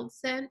mild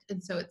scent.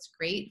 And so it's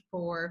great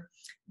for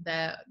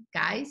the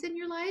guys in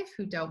your life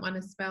who don't want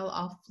to smell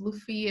all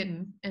fluffy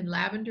and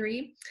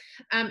lavendery.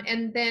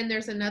 And then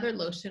there's another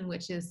lotion,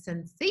 which is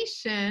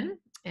Sensation.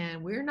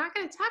 And we're not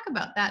going to talk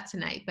about that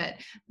tonight, but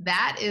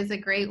that is a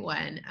great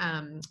one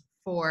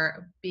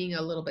for being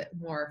a little bit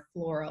more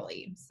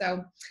florally.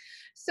 So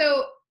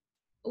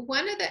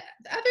one of the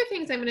other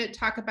things I'm going to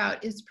talk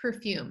about is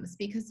perfumes,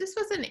 because this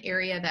was an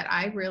area that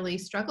I really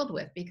struggled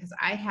with, because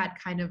I had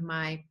kind of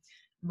my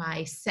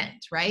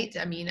scent, right?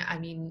 I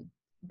mean,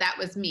 that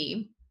was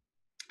me.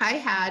 I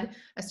had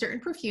a certain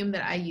perfume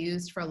that I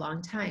used for a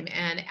long time.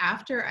 And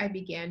after I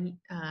began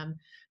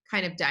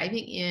kind of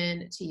diving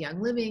into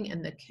Young Living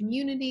and the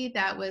community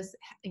that was,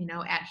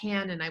 at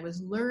hand, and I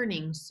was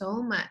learning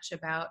so much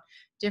about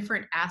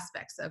different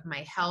aspects of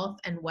my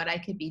health and what I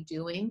could be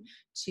doing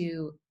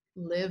to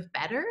live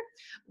better,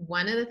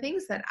 one of the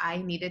things that I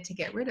needed to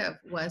get rid of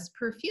was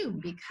perfume,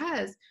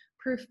 because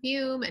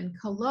perfume and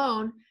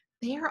cologne,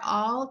 they are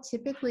all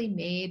typically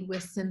made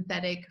with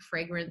synthetic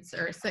fragrance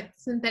or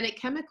synthetic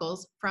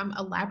chemicals from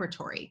a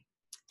laboratory.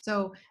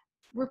 So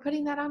we're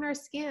putting that on our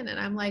skin, and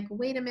I'm like,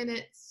 wait a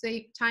minute,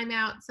 time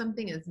out,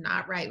 something is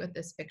not right with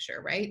this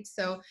picture, right?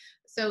 So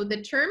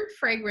the term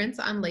fragrance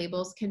on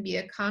labels can be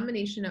a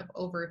combination of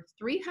over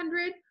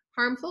 300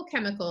 harmful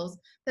chemicals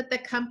that the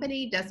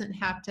company doesn't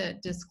have to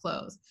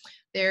disclose.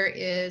 There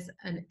is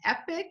an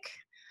epic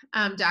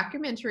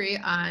documentary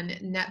on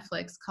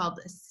Netflix called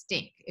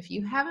Stink. If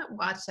you haven't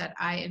watched that,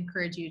 I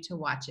encourage you to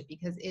watch it,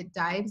 because it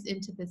dives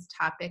into this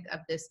topic of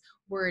this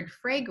word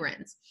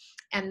fragrance,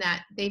 and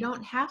that they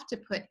don't have to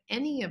put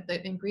any of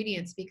the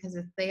ingredients, because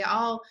if they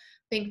all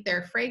think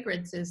their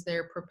fragrance is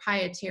their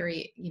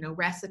proprietary,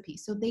 recipe,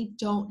 so they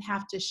don't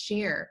have to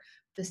share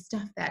the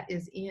stuff that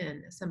is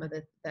in some of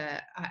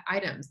the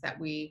items that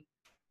we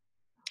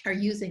are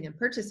using and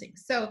purchasing.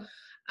 So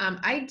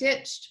I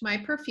ditched my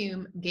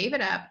perfume, gave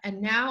it up,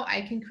 and now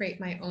I can create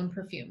my own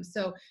perfume.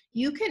 So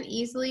you can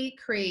easily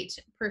create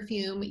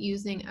perfume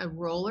using a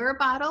roller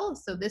bottle.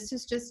 So this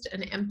is just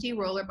an empty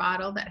roller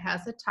bottle that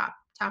has a top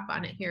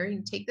on it here. You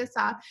can take this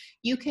off.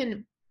 You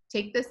can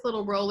take this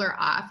little roller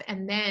off,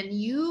 and then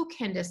you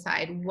can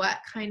decide what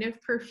kind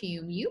of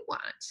perfume you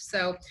want.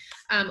 So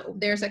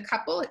there's a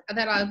couple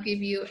that I'll give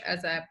you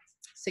as a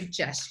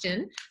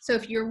suggestion. So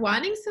if you're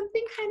wanting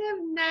something kind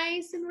of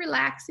nice and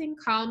relaxing,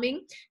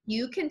 calming,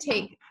 you can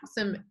take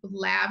some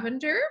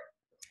lavender,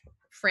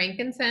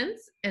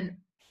 frankincense, and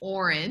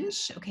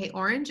orange. Okay,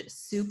 orange,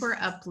 super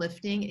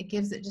uplifting. It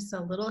gives it just a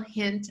little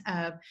hint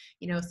of,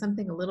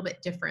 something a little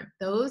bit different.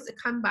 Those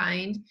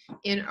combined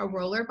in a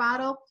roller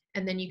bottle,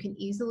 and then you can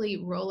easily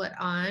roll it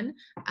on.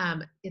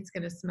 It's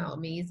going to smell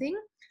amazing.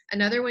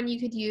 Another one you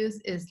could use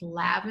is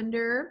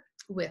lavender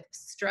with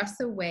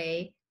Stress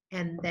Away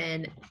and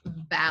then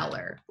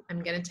Valor.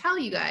 I'm going to tell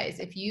you guys,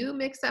 if you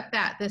mix up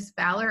this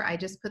Valor, I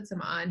just put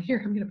some on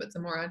here. I'm going to put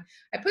some more on.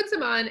 I put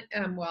some on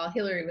while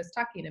Hillary was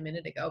talking a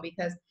minute ago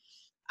because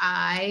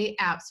I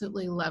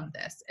absolutely love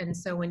this. And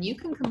so when you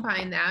can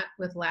combine that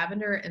with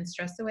lavender and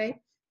Stress Away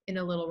in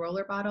a little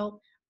roller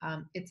bottle,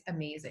 it's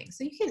amazing.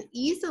 So you can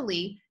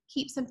easily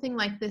keep something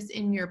like this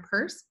in your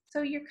purse.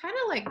 So you're kind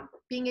of like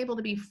being able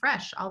to be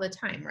fresh all the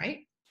time, right?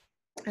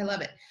 I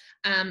love it.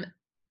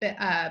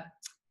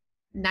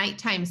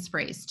 Nighttime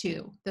sprays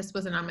too. This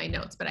wasn't on my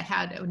notes, but I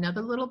had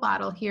another little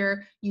bottle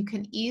here. You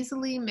can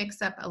easily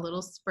mix up a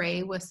little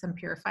spray with some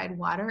purified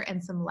water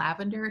and some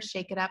lavender,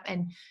 shake it up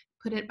and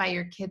put it by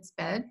your kid's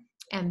bed,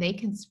 and they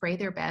can spray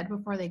their bed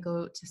before they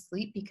go to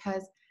sleep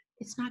because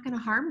it's not going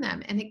to harm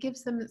them, and it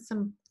gives them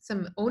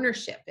some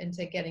ownership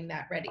into getting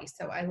that ready.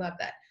 So I love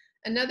that.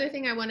 Another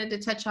thing I wanted to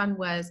touch on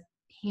was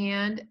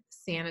hand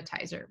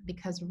sanitizer,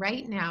 because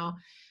right now,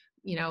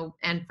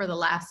 and for the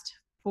last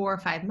 4 or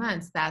 5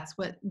 months, that's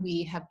what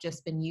we have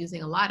just been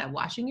using a lot of.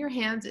 Washing your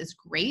hands is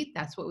great.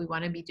 That's what we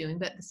want to be doing,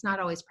 but it's not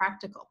always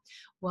practical.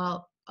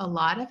 Well, a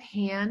lot of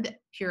hand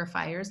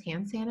purifiers,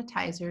 hand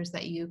sanitizers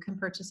that you can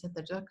purchase at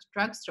the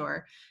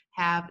drugstore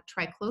have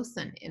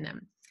triclosan in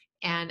them.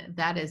 And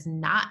that is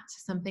not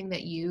something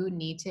that you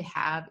need to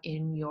have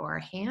in your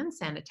hand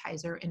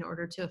sanitizer in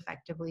order to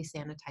effectively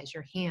sanitize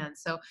your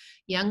hands. So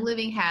Young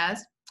Living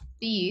has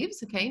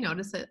Thieves. Okay,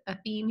 notice a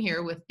theme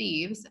here with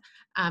Thieves.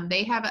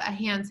 They have a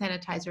hand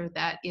sanitizer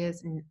that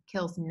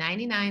kills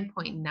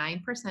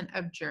 99.9%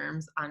 of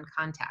germs on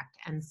contact.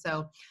 And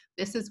so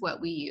this is what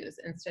we use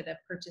instead of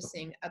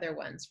purchasing other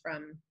ones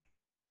from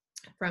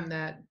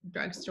the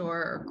drugstore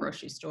or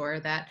grocery store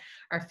that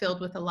are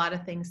filled with a lot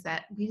of things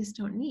that we just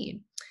don't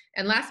need.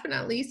 And last but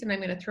not least, and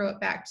I'm going to throw it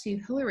back to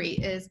Hillary,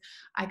 is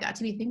I got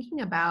to be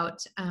thinking about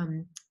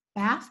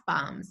bath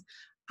bombs.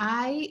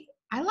 I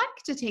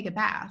like to take a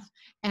bath,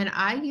 and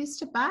I used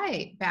to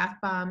buy bath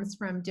bombs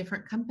from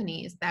different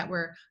companies that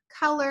were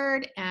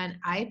colored, and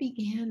I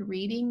began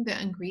reading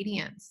the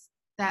ingredients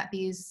that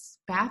these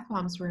bath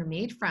bombs were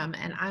made from,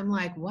 and I'm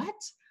like, what?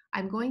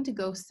 I'm going to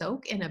go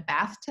soak in a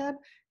bathtub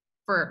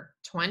for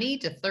 20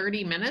 to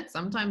 30 minutes,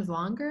 sometimes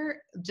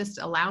longer, just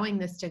allowing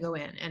this to go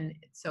in. And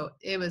so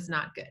it was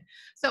not good.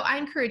 So I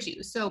encourage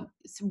you. So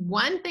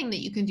one thing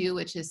that you can do,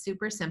 which is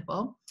super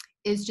simple,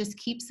 is just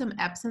keep some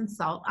Epsom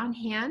salt on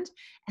hand,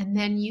 and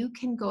then you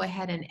can go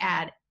ahead and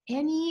add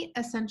any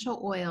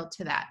essential oil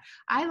to that.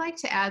 I like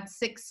to add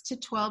 6 to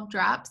 12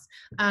 drops.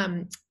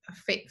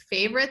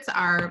 Favorites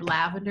are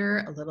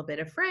lavender, a little bit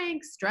of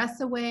Frank,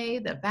 Stress Away,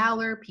 the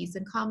Valor, Peace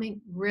and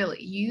Calming.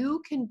 Really,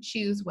 you can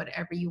choose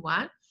whatever you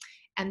want,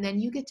 and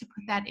then you get to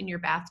put that in your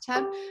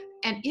bathtub,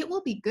 and it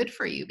will be good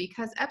for you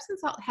because Epsom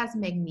salt has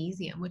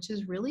magnesium, which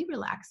is really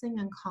relaxing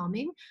and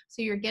calming,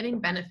 so you're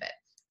getting benefit.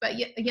 But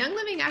Young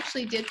Living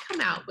actually did come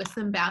out with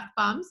some bath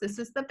bombs. This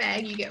is the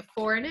bag. You get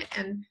 4 in it,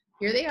 and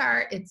here they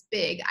are. It's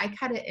big. I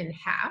cut it in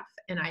half,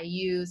 and I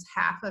use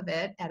half of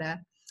it at a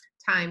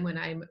time when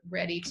I'm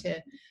ready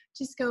to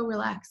just go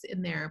relax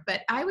in there.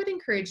 But I would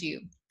encourage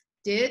you,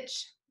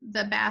 ditch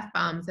the bath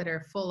bombs that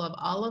are full of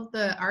all of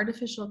the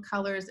artificial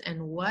colors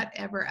and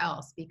whatever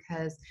else,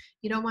 because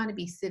you don't want to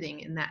be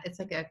sitting in that. It's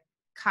like a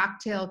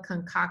cocktail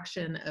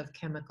concoction of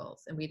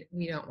chemicals, and we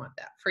don't want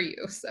that for you.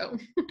 So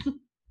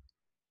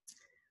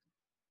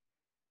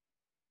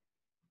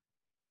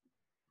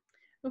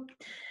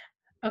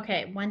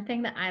Okay, one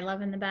thing that I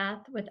love in the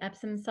bath with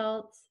Epsom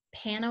salts,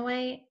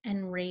 Panaway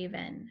and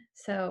Raven.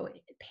 So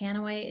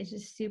Panaway is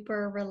just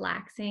super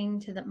relaxing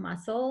to the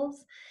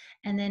muscles,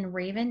 and then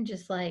Raven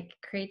just like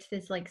creates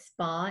this like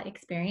spa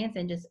experience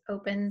and just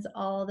opens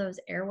all those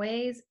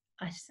airways.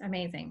 Just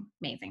amazing,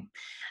 amazing.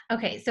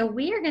 Okay, so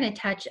we are going to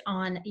touch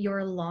on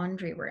your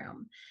laundry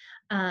room.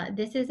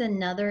 This is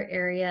another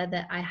area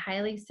that I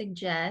highly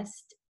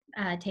suggest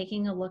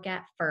taking a look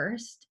at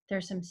first.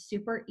 There's some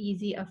super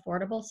easy,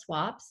 affordable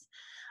swaps.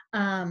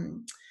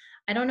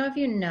 I don't know if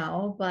you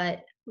know,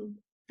 but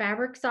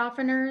fabric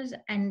softeners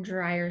and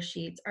dryer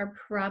sheets are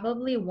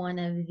probably one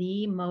of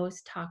the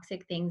most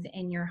toxic things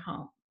in your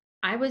home.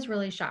 I was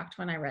really shocked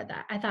when I read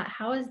that. I thought,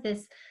 how is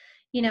this,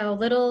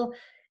 little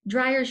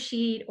dryer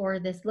sheet or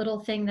this little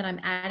thing that I'm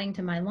adding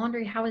to my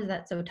laundry, how is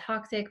that so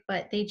toxic?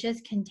 But they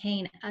just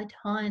contain a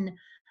ton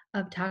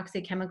of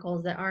toxic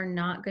chemicals that are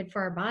not good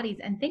for our bodies.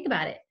 And think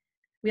about it.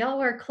 We all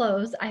wear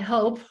clothes, I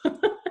hope,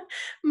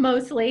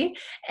 mostly,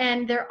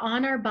 and they're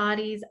on our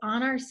bodies,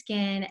 on our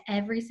skin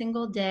every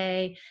single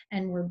day,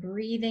 and we're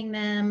breathing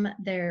them.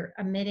 They're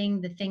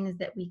emitting the things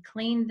that we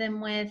cleaned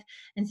them with.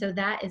 And so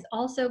that is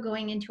also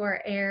going into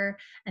our air.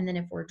 And then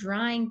if we're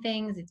drying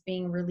things, it's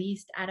being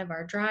released out of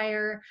our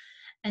dryer.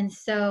 And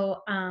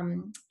so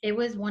it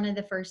was one of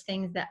the first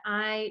things that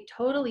I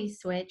totally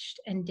switched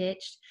and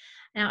ditched.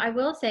 Now, I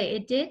will say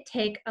it did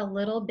take a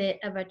little bit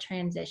of a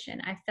transition.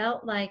 I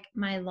felt like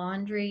my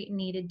laundry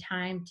needed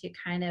time to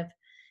kind of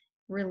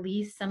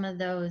release some of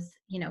those,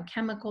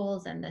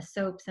 chemicals and the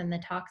soaps and the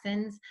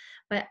toxins.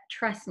 But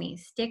trust me,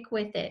 stick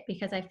with it,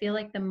 because I feel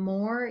like the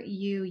more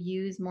you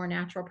use more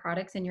natural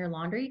products in your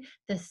laundry,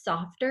 the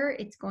softer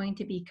it's going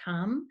to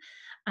become.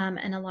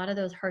 And a lot of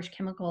those harsh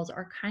chemicals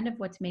are kind of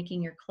what's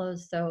making your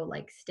clothes so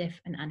like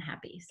stiff and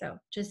unhappy. So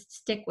just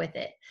stick with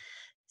it.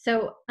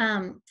 So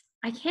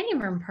I can't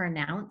even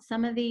pronounce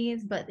some of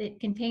these, but it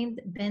contains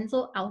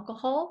benzyl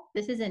alcohol.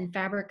 This is in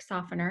fabric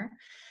softener,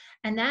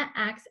 and that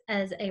acts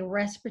as a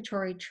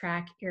respiratory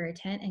tract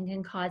irritant and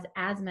can cause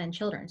asthma in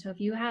children. So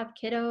if you have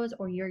kiddos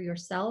or you're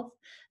yourself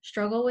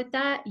struggle with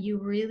that, you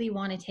really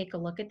want to take a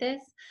look at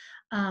this.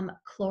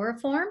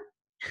 Chloroform,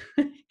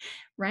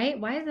 right?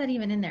 Why is that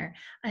even in there?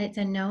 It's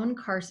a known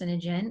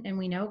carcinogen, and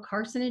we know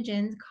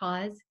carcinogens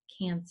cause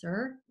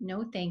cancer.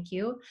 No, thank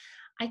you.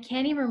 I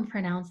can't even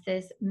pronounce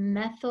this.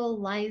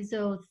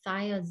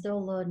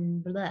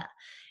 Methylisothiazolone, blah.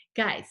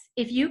 Guys,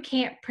 if you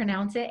can't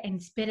pronounce it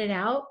and spit it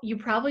out, you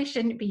probably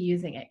shouldn't be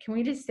using it. Can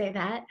we just say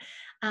that?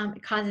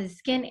 It causes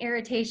skin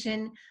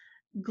irritation.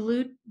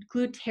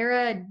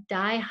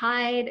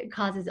 Glutaraldehyde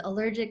causes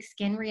allergic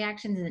skin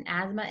reactions and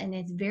asthma, and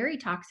it's very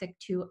toxic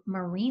to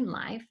marine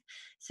life.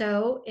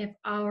 So if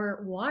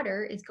our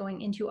water is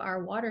going into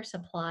our water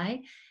supply,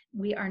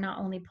 we are not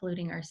only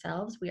polluting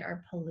ourselves, we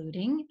are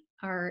polluting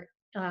our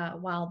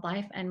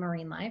wildlife and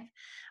marine life.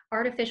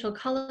 Artificial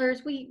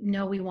colors, we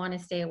know we want to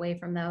stay away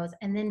from those.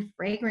 And then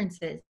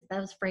fragrances,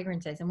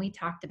 and we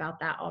talked about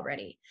that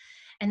already.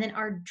 And then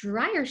our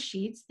dryer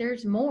sheets,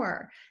 there's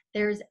more.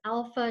 There's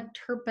alpha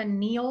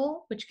terpineol,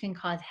 which can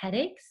cause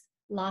headaches,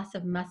 loss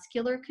of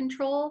muscular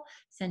control,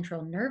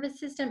 central nervous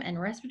system, and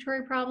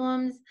respiratory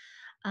problems.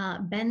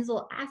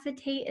 Benzyl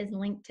acetate is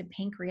linked to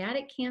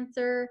pancreatic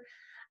cancer,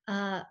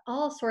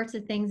 all sorts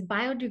of things.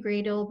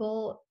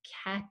 Biodegradable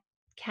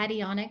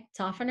cationic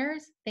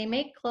softeners, they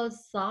make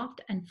clothes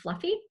soft and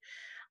fluffy,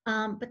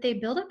 but they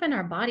build up in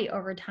our body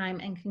over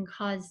time and can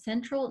cause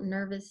central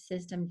nervous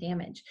system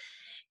damage.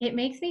 It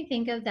makes me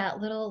think of that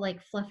little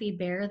like fluffy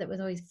bear that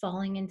was always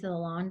falling into the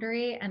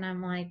laundry. And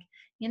I'm like,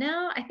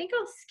 I think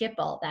I'll skip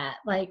all that.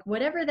 Like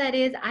whatever that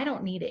is, I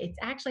don't need it. It's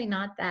actually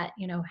not that,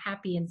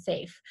 happy and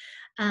safe.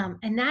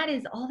 And that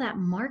is all that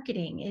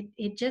marketing.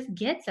 It just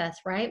gets us,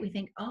 right? We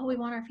think, oh, we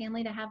want our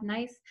family to have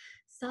nice,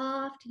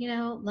 soft,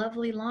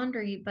 lovely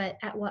laundry, but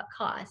at what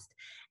cost?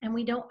 And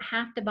we don't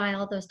have to buy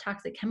all those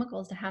toxic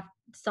chemicals to have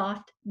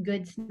soft,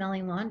 good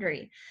smelling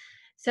laundry.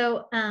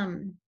 So,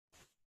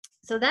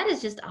 so that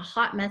is just a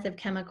hot mess of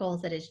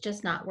chemicals that is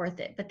just not worth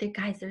it. But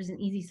guys, there's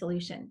an easy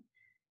solution.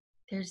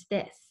 There's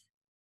this.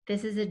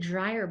 This is a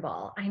dryer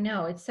ball. I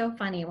know, it's so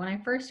funny. When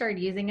I first started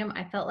using them,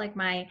 I felt like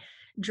my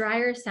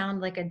dryers sound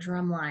like a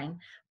drum line.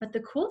 But the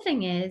cool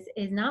thing is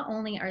not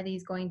only are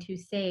these going to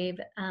save,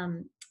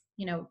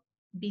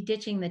 be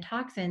ditching the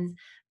toxins,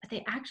 but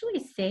they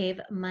actually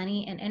save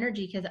money and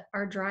energy, because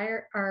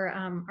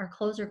our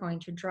clothes are going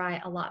to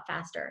dry a lot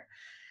faster.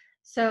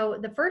 So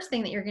the first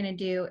thing that you're going to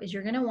do is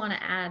you're going to want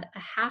to add a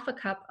half a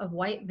cup of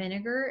white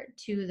vinegar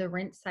to the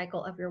rinse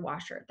cycle of your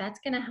washer. That's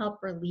going to help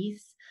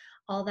release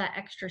all that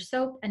extra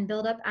soap and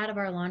build up out of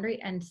our laundry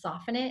and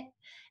soften it.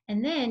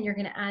 And then you're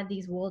going to add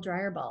these wool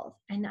dryer balls.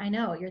 And I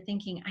know you're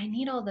thinking, I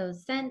need all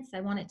those scents.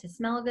 I want it to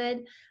smell good.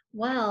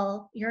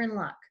 Well, you're in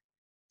luck.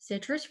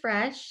 Citrus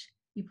Fresh,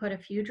 you put a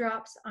few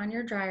drops on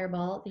your dryer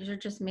ball. These are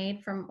just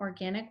made from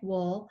organic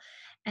wool.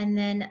 And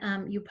then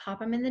you pop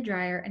them in the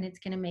dryer, and it's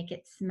going to make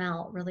it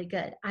smell really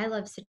good. I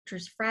love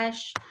Citrus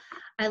Fresh.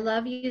 I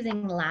love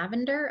using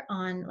lavender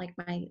on like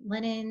my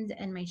linens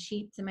and my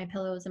sheets and my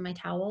pillows and my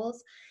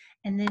towels.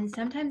 And then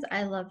sometimes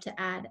I love to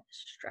add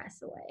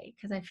Stress Away,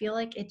 because I feel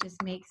like it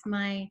just makes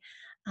my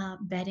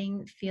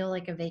bedding feel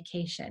like a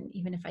vacation,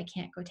 even if I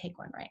can't go take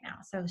one right now.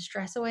 So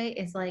Stress Away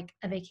is like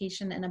a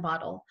vacation in a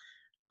bottle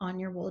on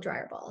your wool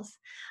dryer balls.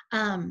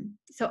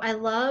 So I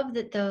love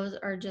that those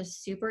are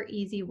just super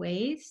easy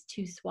ways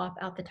to swap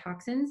out the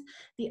toxins.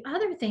 The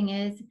other thing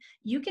is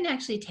you can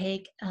actually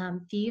take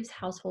Thieves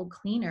Household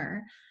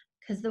Cleaner,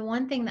 because the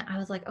one thing that I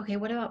was like, okay,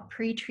 what about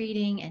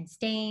pre-treating and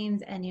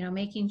stains and,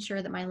 making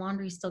sure that my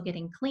laundry is still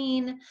getting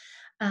clean?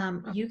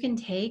 You can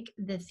take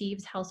the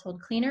Thieves Household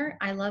Cleaner.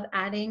 I love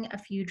adding a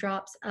few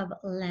drops of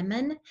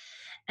lemon,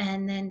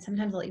 and then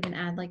sometimes I'll even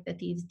add like the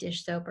Thieves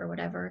dish soap or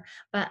whatever.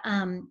 But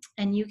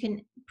and you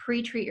can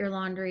pre-treat your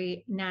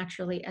laundry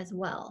naturally as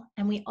well.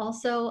 And we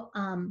also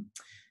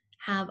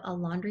have a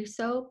laundry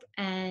soap,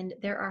 and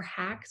there are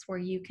hacks where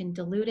you can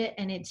dilute it,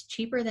 and it's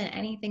cheaper than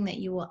anything that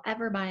you will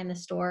ever buy in the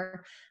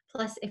store.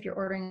 Plus, if you're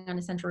ordering on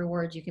Essential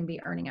Rewards, you can be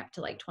earning up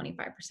to like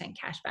 25%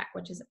 cash back,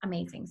 which is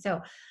amazing.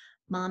 So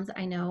moms,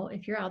 I know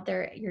if you're out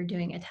there, you're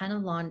doing a ton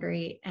of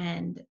laundry,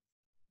 and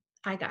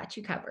I got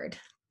you covered.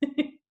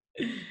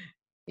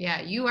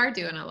 Yeah, you are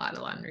doing a lot of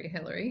laundry,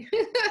 Hillary.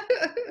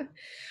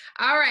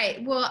 All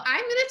right. Well,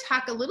 I'm going to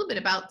talk a little bit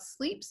about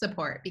sleep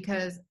support,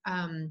 because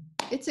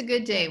it's a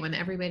good day when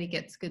everybody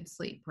gets good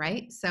sleep,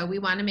 right? So we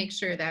want to make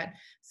sure that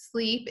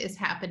sleep is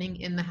happening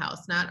in the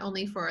house, not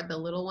only for the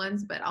little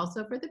ones, but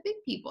also for the big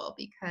people.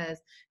 Because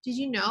did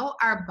you know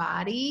our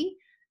body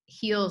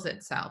heals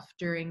itself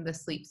during the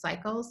sleep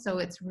cycle. So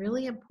it's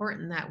really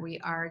important that we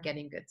are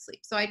getting good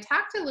sleep. So I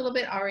talked a little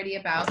bit already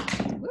about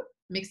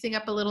mixing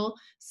up a little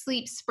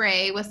sleep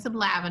spray with some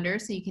lavender,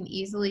 so you can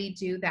easily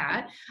do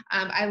that.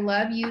 I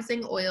love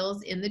using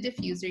oils in the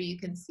diffuser. You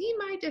can see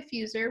my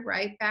diffuser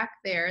right back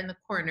there in the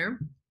corner.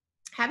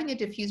 Having a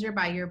diffuser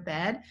by your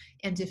bed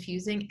and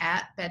diffusing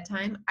at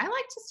bedtime. I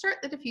like to start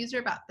the diffuser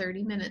about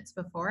 30 minutes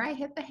before I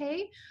hit the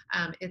hay.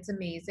 It's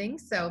amazing.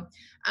 So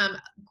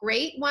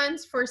great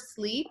ones for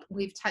sleep.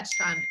 We've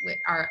touched on with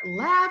our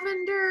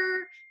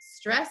lavender,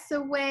 stress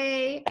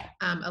away,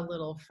 a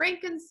little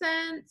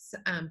frankincense,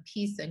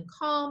 peace and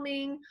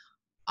calming,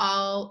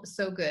 all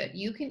so good.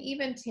 You can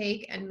even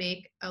take and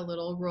make a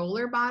little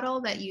roller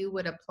bottle that you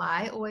would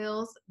apply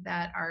oils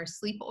that are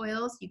sleep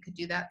oils. You could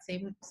do that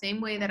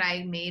same way that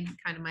I made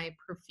kind of my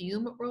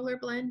perfume roller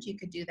blend. You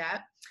could do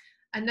that.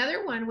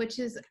 Another one, which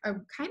is a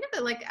kind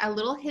of like a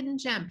little hidden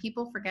gem.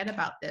 People forget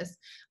about this,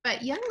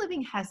 but Young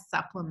Living has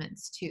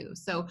supplements too.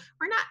 So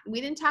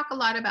we didn't talk a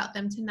lot about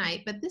them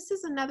tonight, but this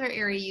is another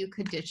area you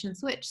could ditch and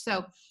switch.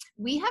 So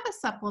we have a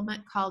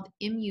supplement called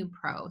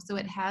ImmuPro. So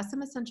it has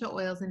some essential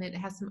oils in it. It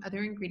has some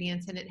other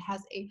ingredients, and it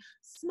has a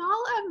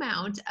small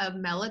amount of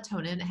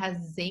melatonin. It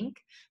has zinc,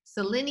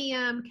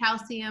 selenium,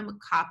 calcium,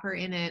 copper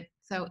in it.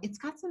 So it's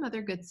got some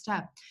other good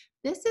stuff.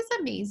 This is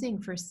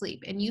amazing for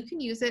sleep, and you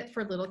can use it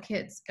for little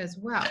kids as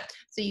well.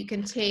 So you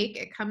can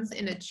it comes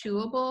in a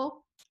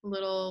chewable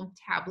little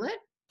tablet,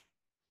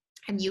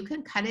 and you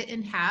can cut it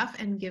in half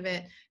and give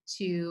it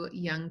to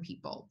young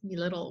people,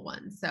 little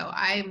ones. So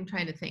I'm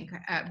trying to think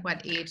at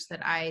what age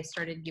that I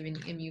started giving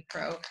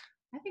ImmuPro.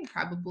 I think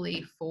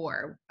probably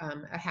 4,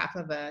 a half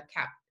of a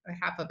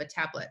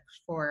tablet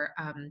for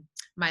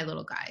my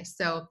little guy.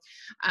 So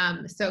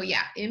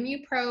yeah,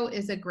 ImmuPro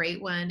is a great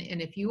one.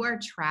 And if you are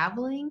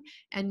traveling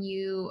and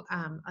you,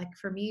 like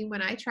for me,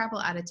 when I travel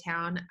out of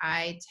town,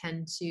 I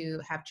tend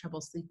to have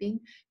trouble sleeping.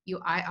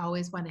 I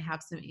always want to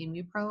have some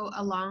ImmuPro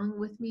along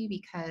with me,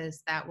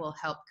 because that will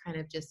help kind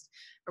of just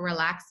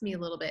relax me a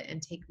little bit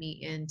and take me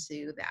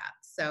into that.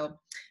 So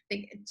I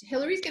think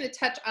Hillary's going to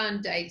touch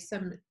on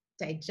some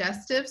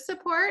digestive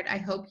support. I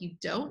hope you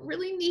don't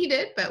really need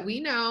it, but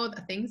we know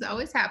that things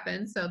always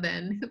happen. So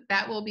then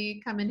that will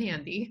come in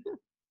handy.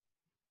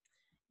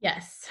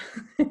 Yes.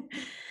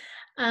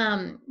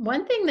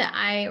 One thing that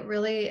I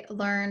really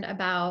learned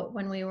about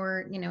when we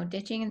were,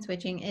 ditching and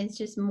switching is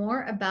just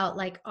more about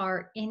like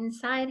our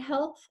inside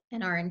health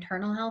and our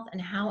internal health,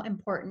 and how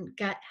important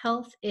gut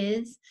health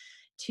is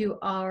to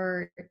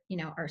our,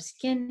 our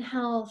skin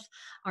health,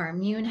 our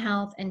immune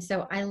health. And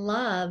so I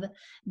love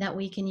that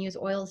we can use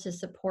oils to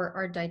support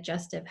our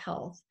digestive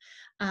health.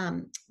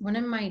 One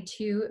of my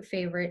 2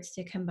 favorites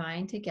to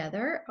combine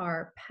together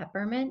are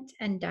peppermint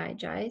and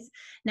digize.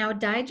 Now,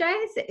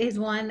 digize is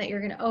one that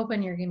you're going to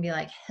open, you're going to be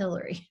like,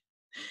 Hillary,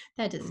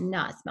 that does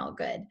not smell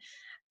good.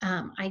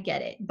 I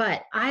get it,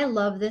 but I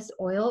love this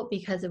oil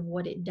because of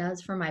what it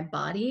does for my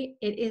body.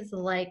 It is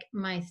like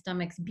my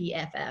stomach's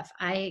BFF.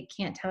 I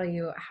can't tell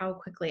you how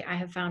quickly I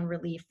have found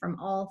relief from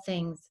all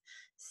things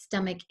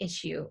stomach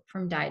issue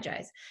from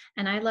digize.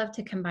 And I love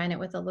to combine it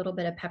with a little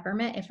bit of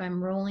peppermint if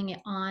I'm rolling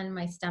it on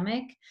my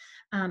stomach.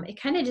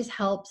 It kind of just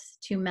helps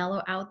to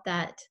mellow out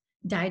that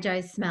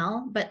digize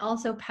smell, but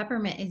also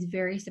peppermint is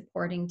very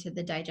supporting to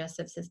the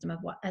digestive system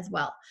as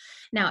well.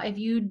 Now, if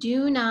you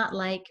do not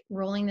like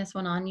rolling this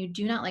one on, you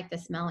do not like the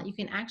smell, you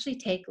can actually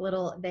take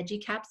little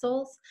veggie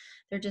capsules.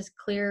 They're just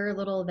clear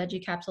little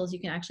veggie capsules. You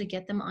can actually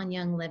get them on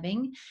Young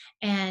Living,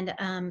 and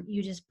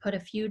you just put a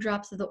few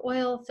drops of the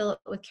oil, fill it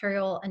with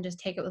Carriol, and just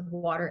take it with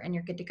water, and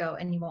you're good to go,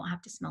 and you won't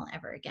have to smell it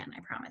ever again, I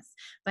promise.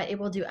 But it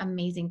will do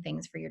amazing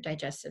things for your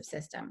digestive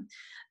system.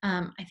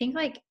 I think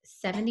like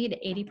 70 to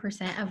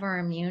 80% of our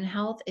immune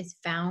health is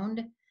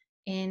found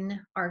in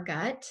our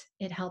gut.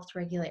 It helps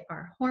regulate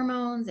our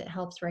hormones. It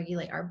helps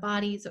regulate our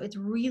body. So it's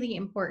really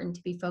important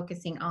to be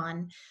focusing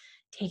on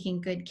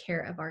taking good care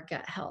of our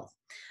gut health.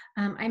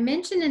 I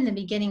mentioned in the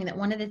beginning that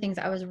one of the things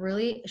I was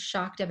really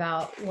shocked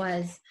about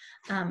was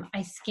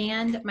I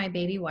scanned my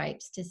baby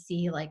wipes to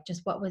see like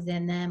just what was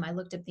in them. I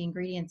looked up the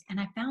ingredients, and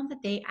I found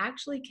that they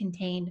actually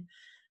contained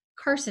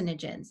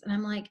carcinogens. And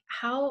I'm like,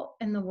 how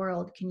in the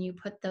world can you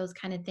put those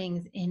kind of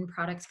things in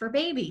products for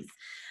babies?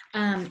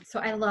 So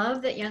I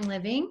love that Young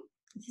Living,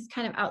 this is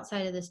kind of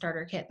outside of the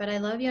starter kit, but I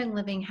love Young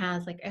Living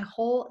has like a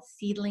whole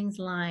seedlings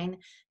line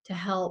to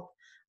help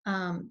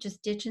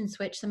just ditch and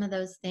switch some of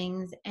those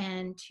things,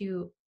 and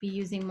to be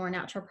using more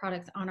natural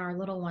products on our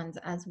little ones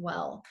as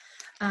well.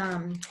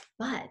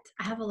 But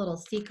I have a little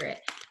secret.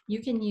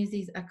 You can use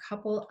these a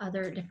couple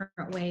other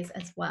different ways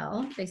as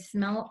well. They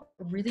smell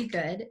really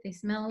good. They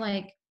smell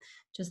like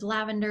just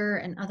lavender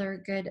and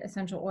other good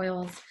essential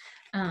oils.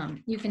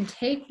 You can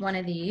take one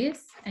of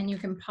these and you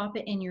can pop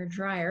it in your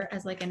dryer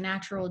as like a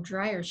natural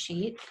dryer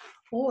sheet,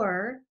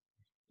 or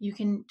you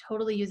can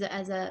totally use it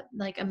as a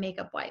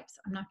makeup wipes.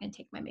 I'm not going to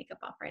take my makeup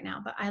off right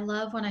now, but I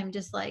love when I'm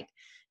just like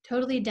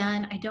totally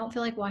done. I don't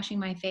feel like washing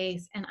my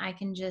face, and I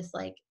can just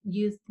like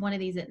use one of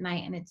these at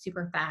night, and it's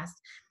super fast.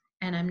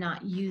 and I'm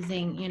not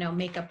using,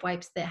 makeup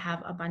wipes that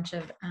have a bunch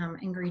of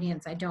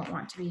ingredients I don't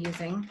want to be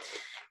using.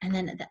 And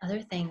then the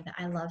other thing that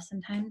I love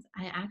sometimes,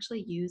 I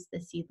actually use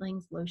the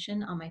seedlings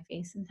lotion on my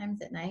face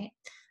sometimes at night.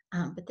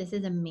 But this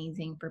is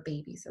amazing for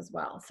babies as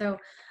well. So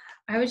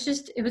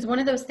it was one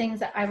of those things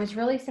that I was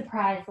really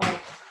surprised, like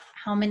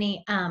how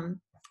many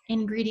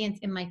ingredients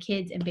in my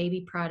kids and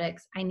baby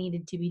products I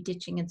needed to be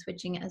ditching and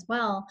switching as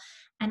well.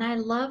 And I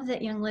love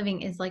that Young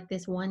Living is like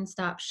this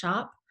one-stop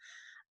shop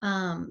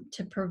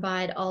to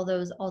provide all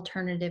those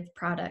alternative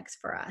products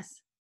for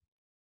us.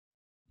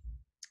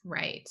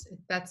 Right.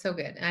 That's so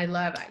good. I'm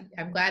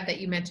glad that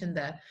you mentioned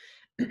the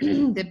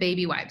the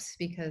baby wipes,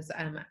 because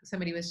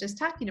somebody was just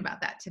talking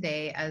about that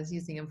today as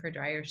using them for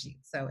dryer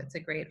sheets. So it's a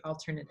great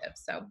alternative.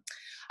 So,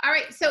 all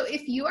right. So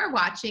if you are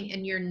watching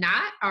and you're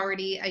not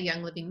already a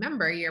Young Living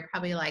member, you're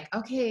probably like,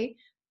 okay,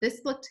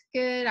 this looked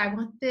good. I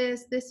want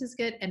this. This is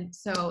good. And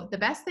so the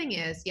best thing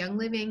is Young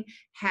Living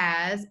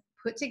has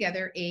put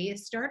together a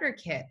starter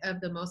kit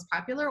of the most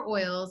popular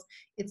oils.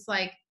 It's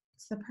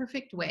the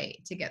perfect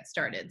way to get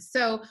started.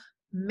 So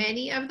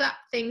many of the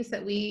things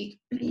that we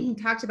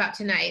talked about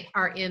tonight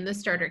are in the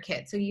starter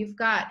kit. So you've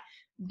got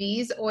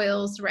these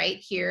oils right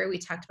here. We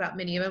talked about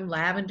many of them: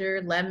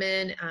 lavender,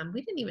 lemon.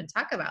 We didn't even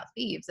talk about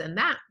thieves, and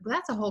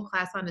that's a whole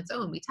class on its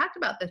own. We talked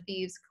about the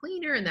thieves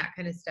cleaner and that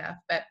kind of stuff,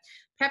 but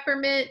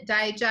peppermint,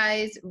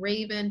 digize,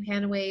 raven,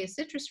 panaway,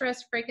 citrus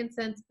rest,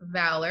 frankincense,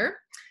 valor.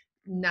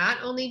 Not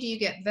only do you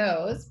get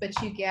those, but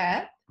you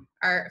get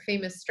our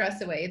famous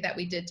stress away that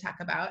we did talk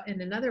about,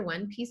 and another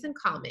one, peace and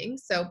calming.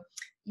 So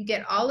you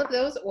get all of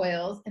those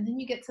oils, and then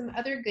you get some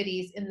other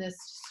goodies in this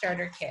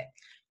starter kit.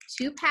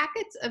 2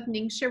 packets of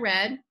Ningxia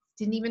Red.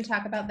 Didn't even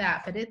talk about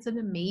that, but it's an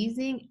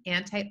amazing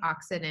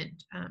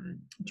antioxidant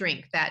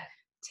drink that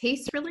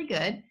tastes really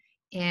good,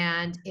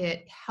 and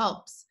it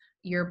helps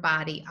your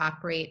body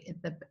operate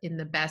in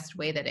the best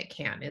way that it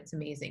can. It's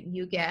amazing.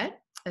 You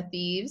get a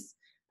Thieves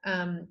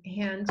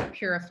hand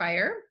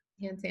purifier,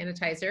 hand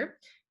sanitizer.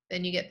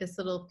 Then you get this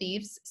little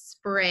Thieves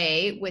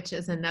spray, which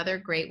is another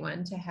great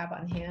one to have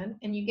on hand.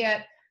 And you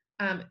get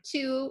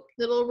 2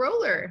 little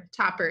roller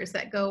toppers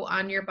that go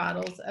on your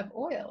bottles of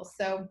oil.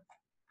 So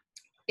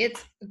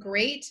it's a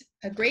great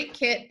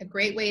kit, a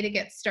great way to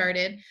get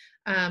started.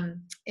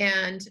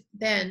 And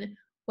then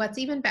what's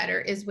even better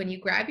is when you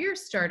grab your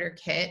starter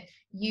kit,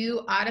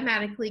 you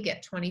automatically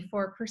get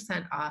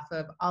 24% off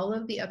of all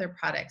of the other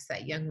products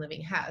that Young Living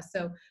has.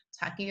 So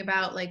talking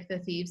about like the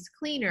Thieves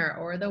cleaner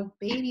or the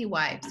baby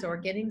wipes or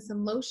getting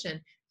some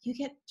lotion, you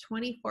get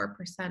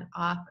 24%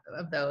 off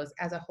of those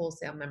as a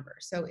wholesale member.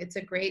 So it's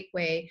a great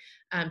way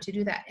to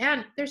do that.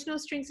 And there's no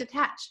strings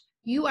attached.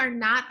 You are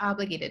not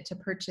obligated to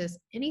purchase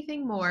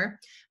anything more.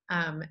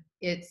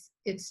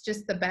 It's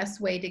just the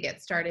best way to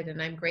get started.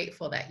 And I'm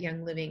grateful that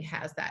Young Living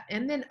has that.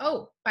 And then,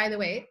 oh, by the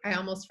way, I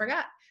almost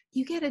forgot.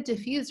 You get a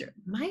diffuser.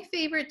 My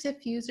favorite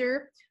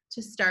diffuser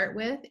to start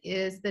with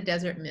is the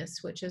Desert Mist,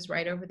 which is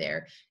right over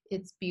there.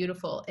 It's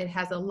beautiful. It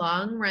has a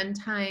long run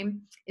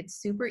time.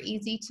 It's super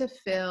easy to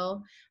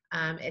fill.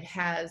 It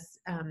has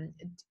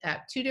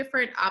 2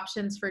 different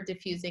options for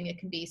diffusing. It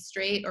can be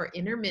straight or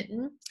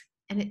intermittent,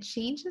 and it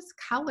changes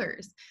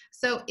colors.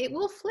 So it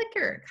will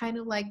flicker, kind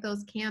of like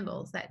those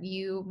candles that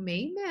you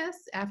may miss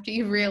after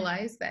you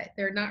realize that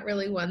they're not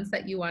really ones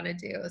that you want to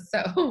do.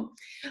 So,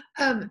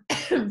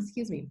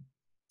 excuse me.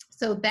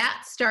 So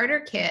that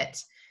starter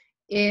kit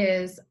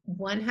is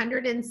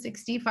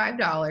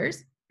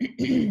 $165,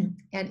 and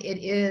it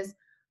is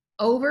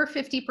over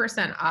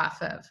 50% off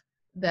of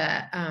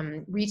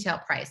the retail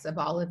price of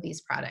all of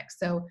these products.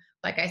 So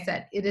like I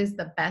said, it is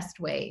the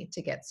best way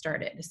to get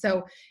started.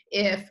 So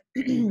if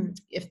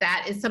if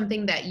that is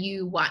something that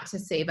you want to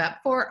save up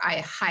for, I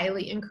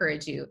highly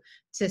encourage you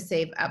to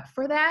save up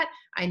for that.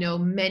 I know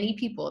many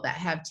people that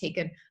have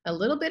taken a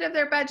little bit of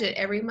their budget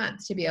every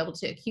month to be able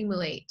to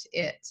accumulate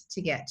it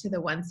to get to the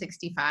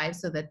 165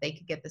 so that they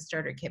could get the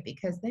starter kit,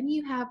 because then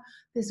you have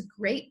this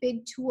great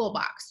big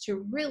toolbox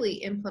to really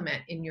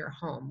implement in your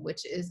home,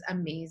 which is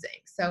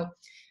amazing. So,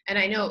 and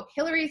I know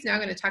Hillary's now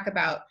going to talk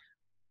about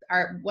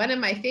one of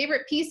my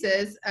favorite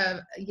pieces of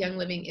Young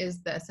Living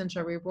is the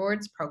Essential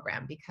Rewards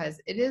program,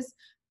 because it is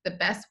the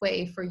best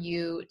way for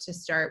you to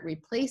start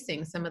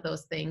replacing some of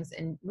those things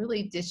and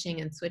really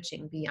ditching and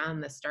switching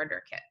beyond the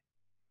starter kit.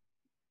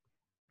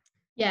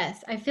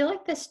 Yes, I feel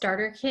like the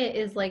starter kit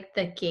is like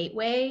the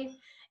gateway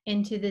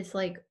into this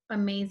like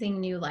amazing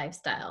new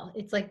lifestyle.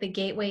 It's like the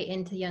gateway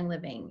into Young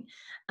Living.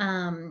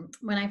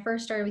 When I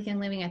first started with Young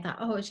Living, I thought,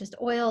 oh, it's just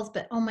oils,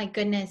 but oh my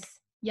goodness,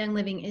 Young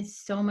Living is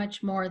so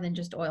much more than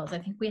just oils. I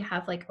think we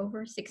have like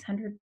over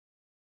 600.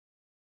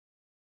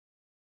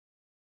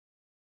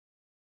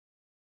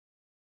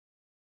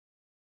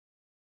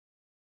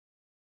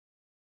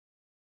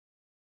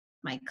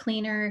 My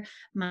cleaner,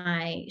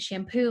 my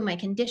shampoo, my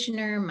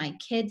conditioner, my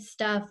kids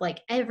stuff, like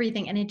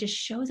everything. And it just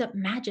shows up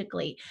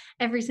magically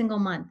every single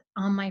month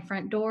on my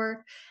front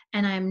door.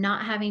 And I'm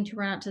not having to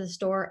run out to the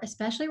store,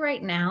 especially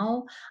right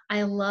now.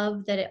 I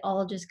love that it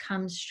all just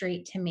comes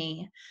straight to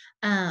me.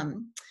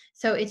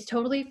 So it's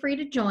totally free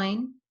to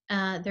join.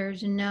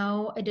 There's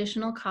no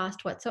additional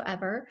cost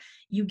whatsoever.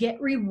 You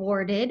get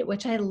rewarded,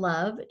 which I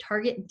love.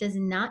 Target does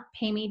not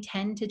pay me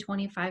 10 to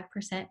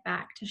 25%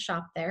 back to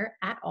shop there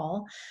at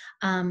all.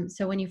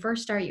 So when you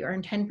first start, you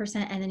earn 10%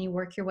 and then you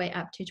work your way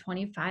up to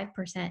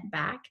 25%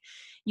 back.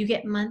 You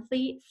get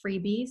monthly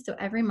freebies. So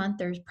every month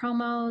there's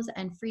promos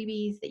and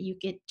freebies that you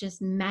get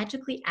just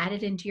magically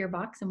added into your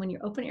box. And when you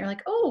open it, you're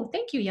like, oh,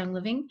 thank you, Young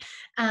Living.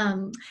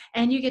 And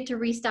you get to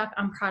restock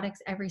on products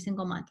every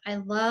single month. I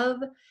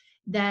love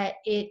that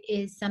it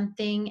is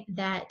something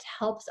that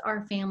helps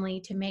our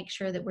family to make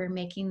sure that we're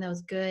making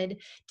those good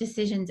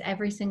decisions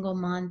every single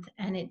month.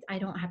 And I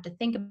don't have to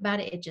think about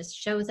it. It just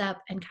shows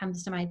up and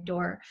comes to my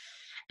door.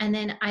 And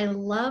then I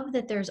love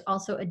that there's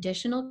also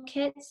additional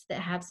kits that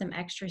have some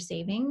extra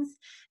savings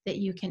that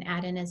you can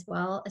add in as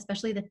well,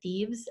 especially the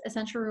Thieves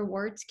Essential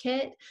Rewards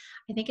Kit.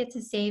 I think it's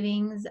a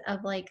savings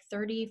of like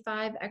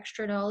 $35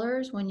 extra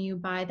when you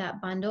buy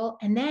that bundle.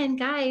 And then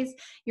guys,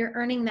 you're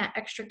earning that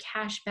extra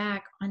cash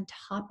back on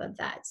top of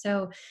that.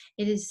 So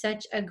it is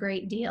such a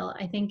great deal.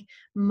 I think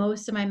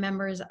most of my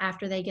members,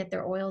 after they get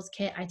their oils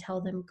kit, I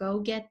tell them, go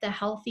get the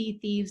Healthy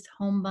Thieves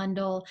Home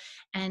Bundle,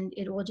 and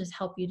it will just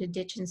help you to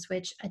ditch and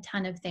switch a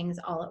ton of things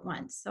all at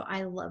once. So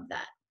I love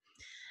that.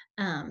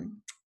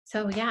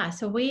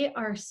 So we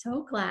are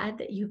so glad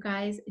that you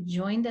guys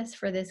joined us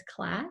for this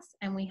class,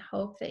 and we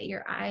hope that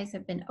your eyes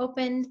have been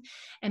opened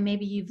and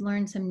maybe you've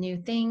learned some new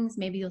things.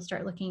 Maybe you'll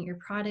start looking at your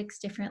products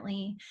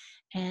differently.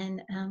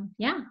 And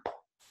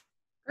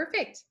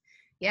Perfect.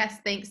 Yes,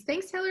 thanks.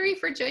 Thanks, Hillary,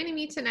 for joining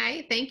me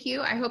tonight. Thank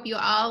you. I hope you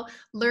all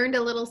learned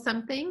a little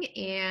something.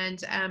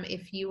 And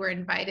if you were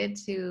invited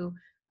to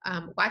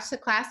watch the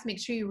class, make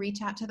sure you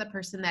reach out to the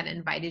person that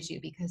invited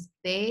you, because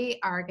they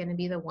are going to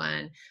be the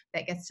one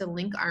that gets to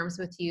link arms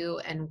with you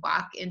and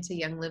walk into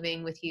Young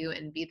Living with you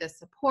and be the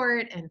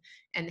support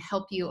and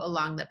help you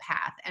along the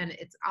path. And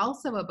it's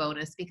also a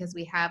bonus because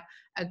we have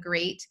a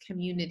great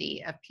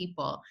community of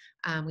people.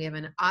 We have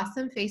an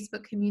awesome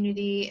Facebook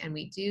community, and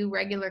we do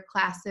regular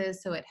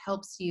classes, so it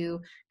helps you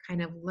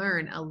kind of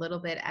learn a little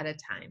bit at a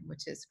time,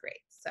 which is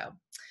great. So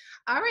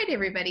all right,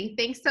 everybody.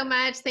 Thanks so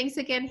much. Thanks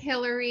again,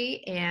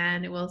 Hillary,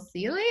 and we'll see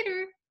you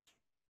later.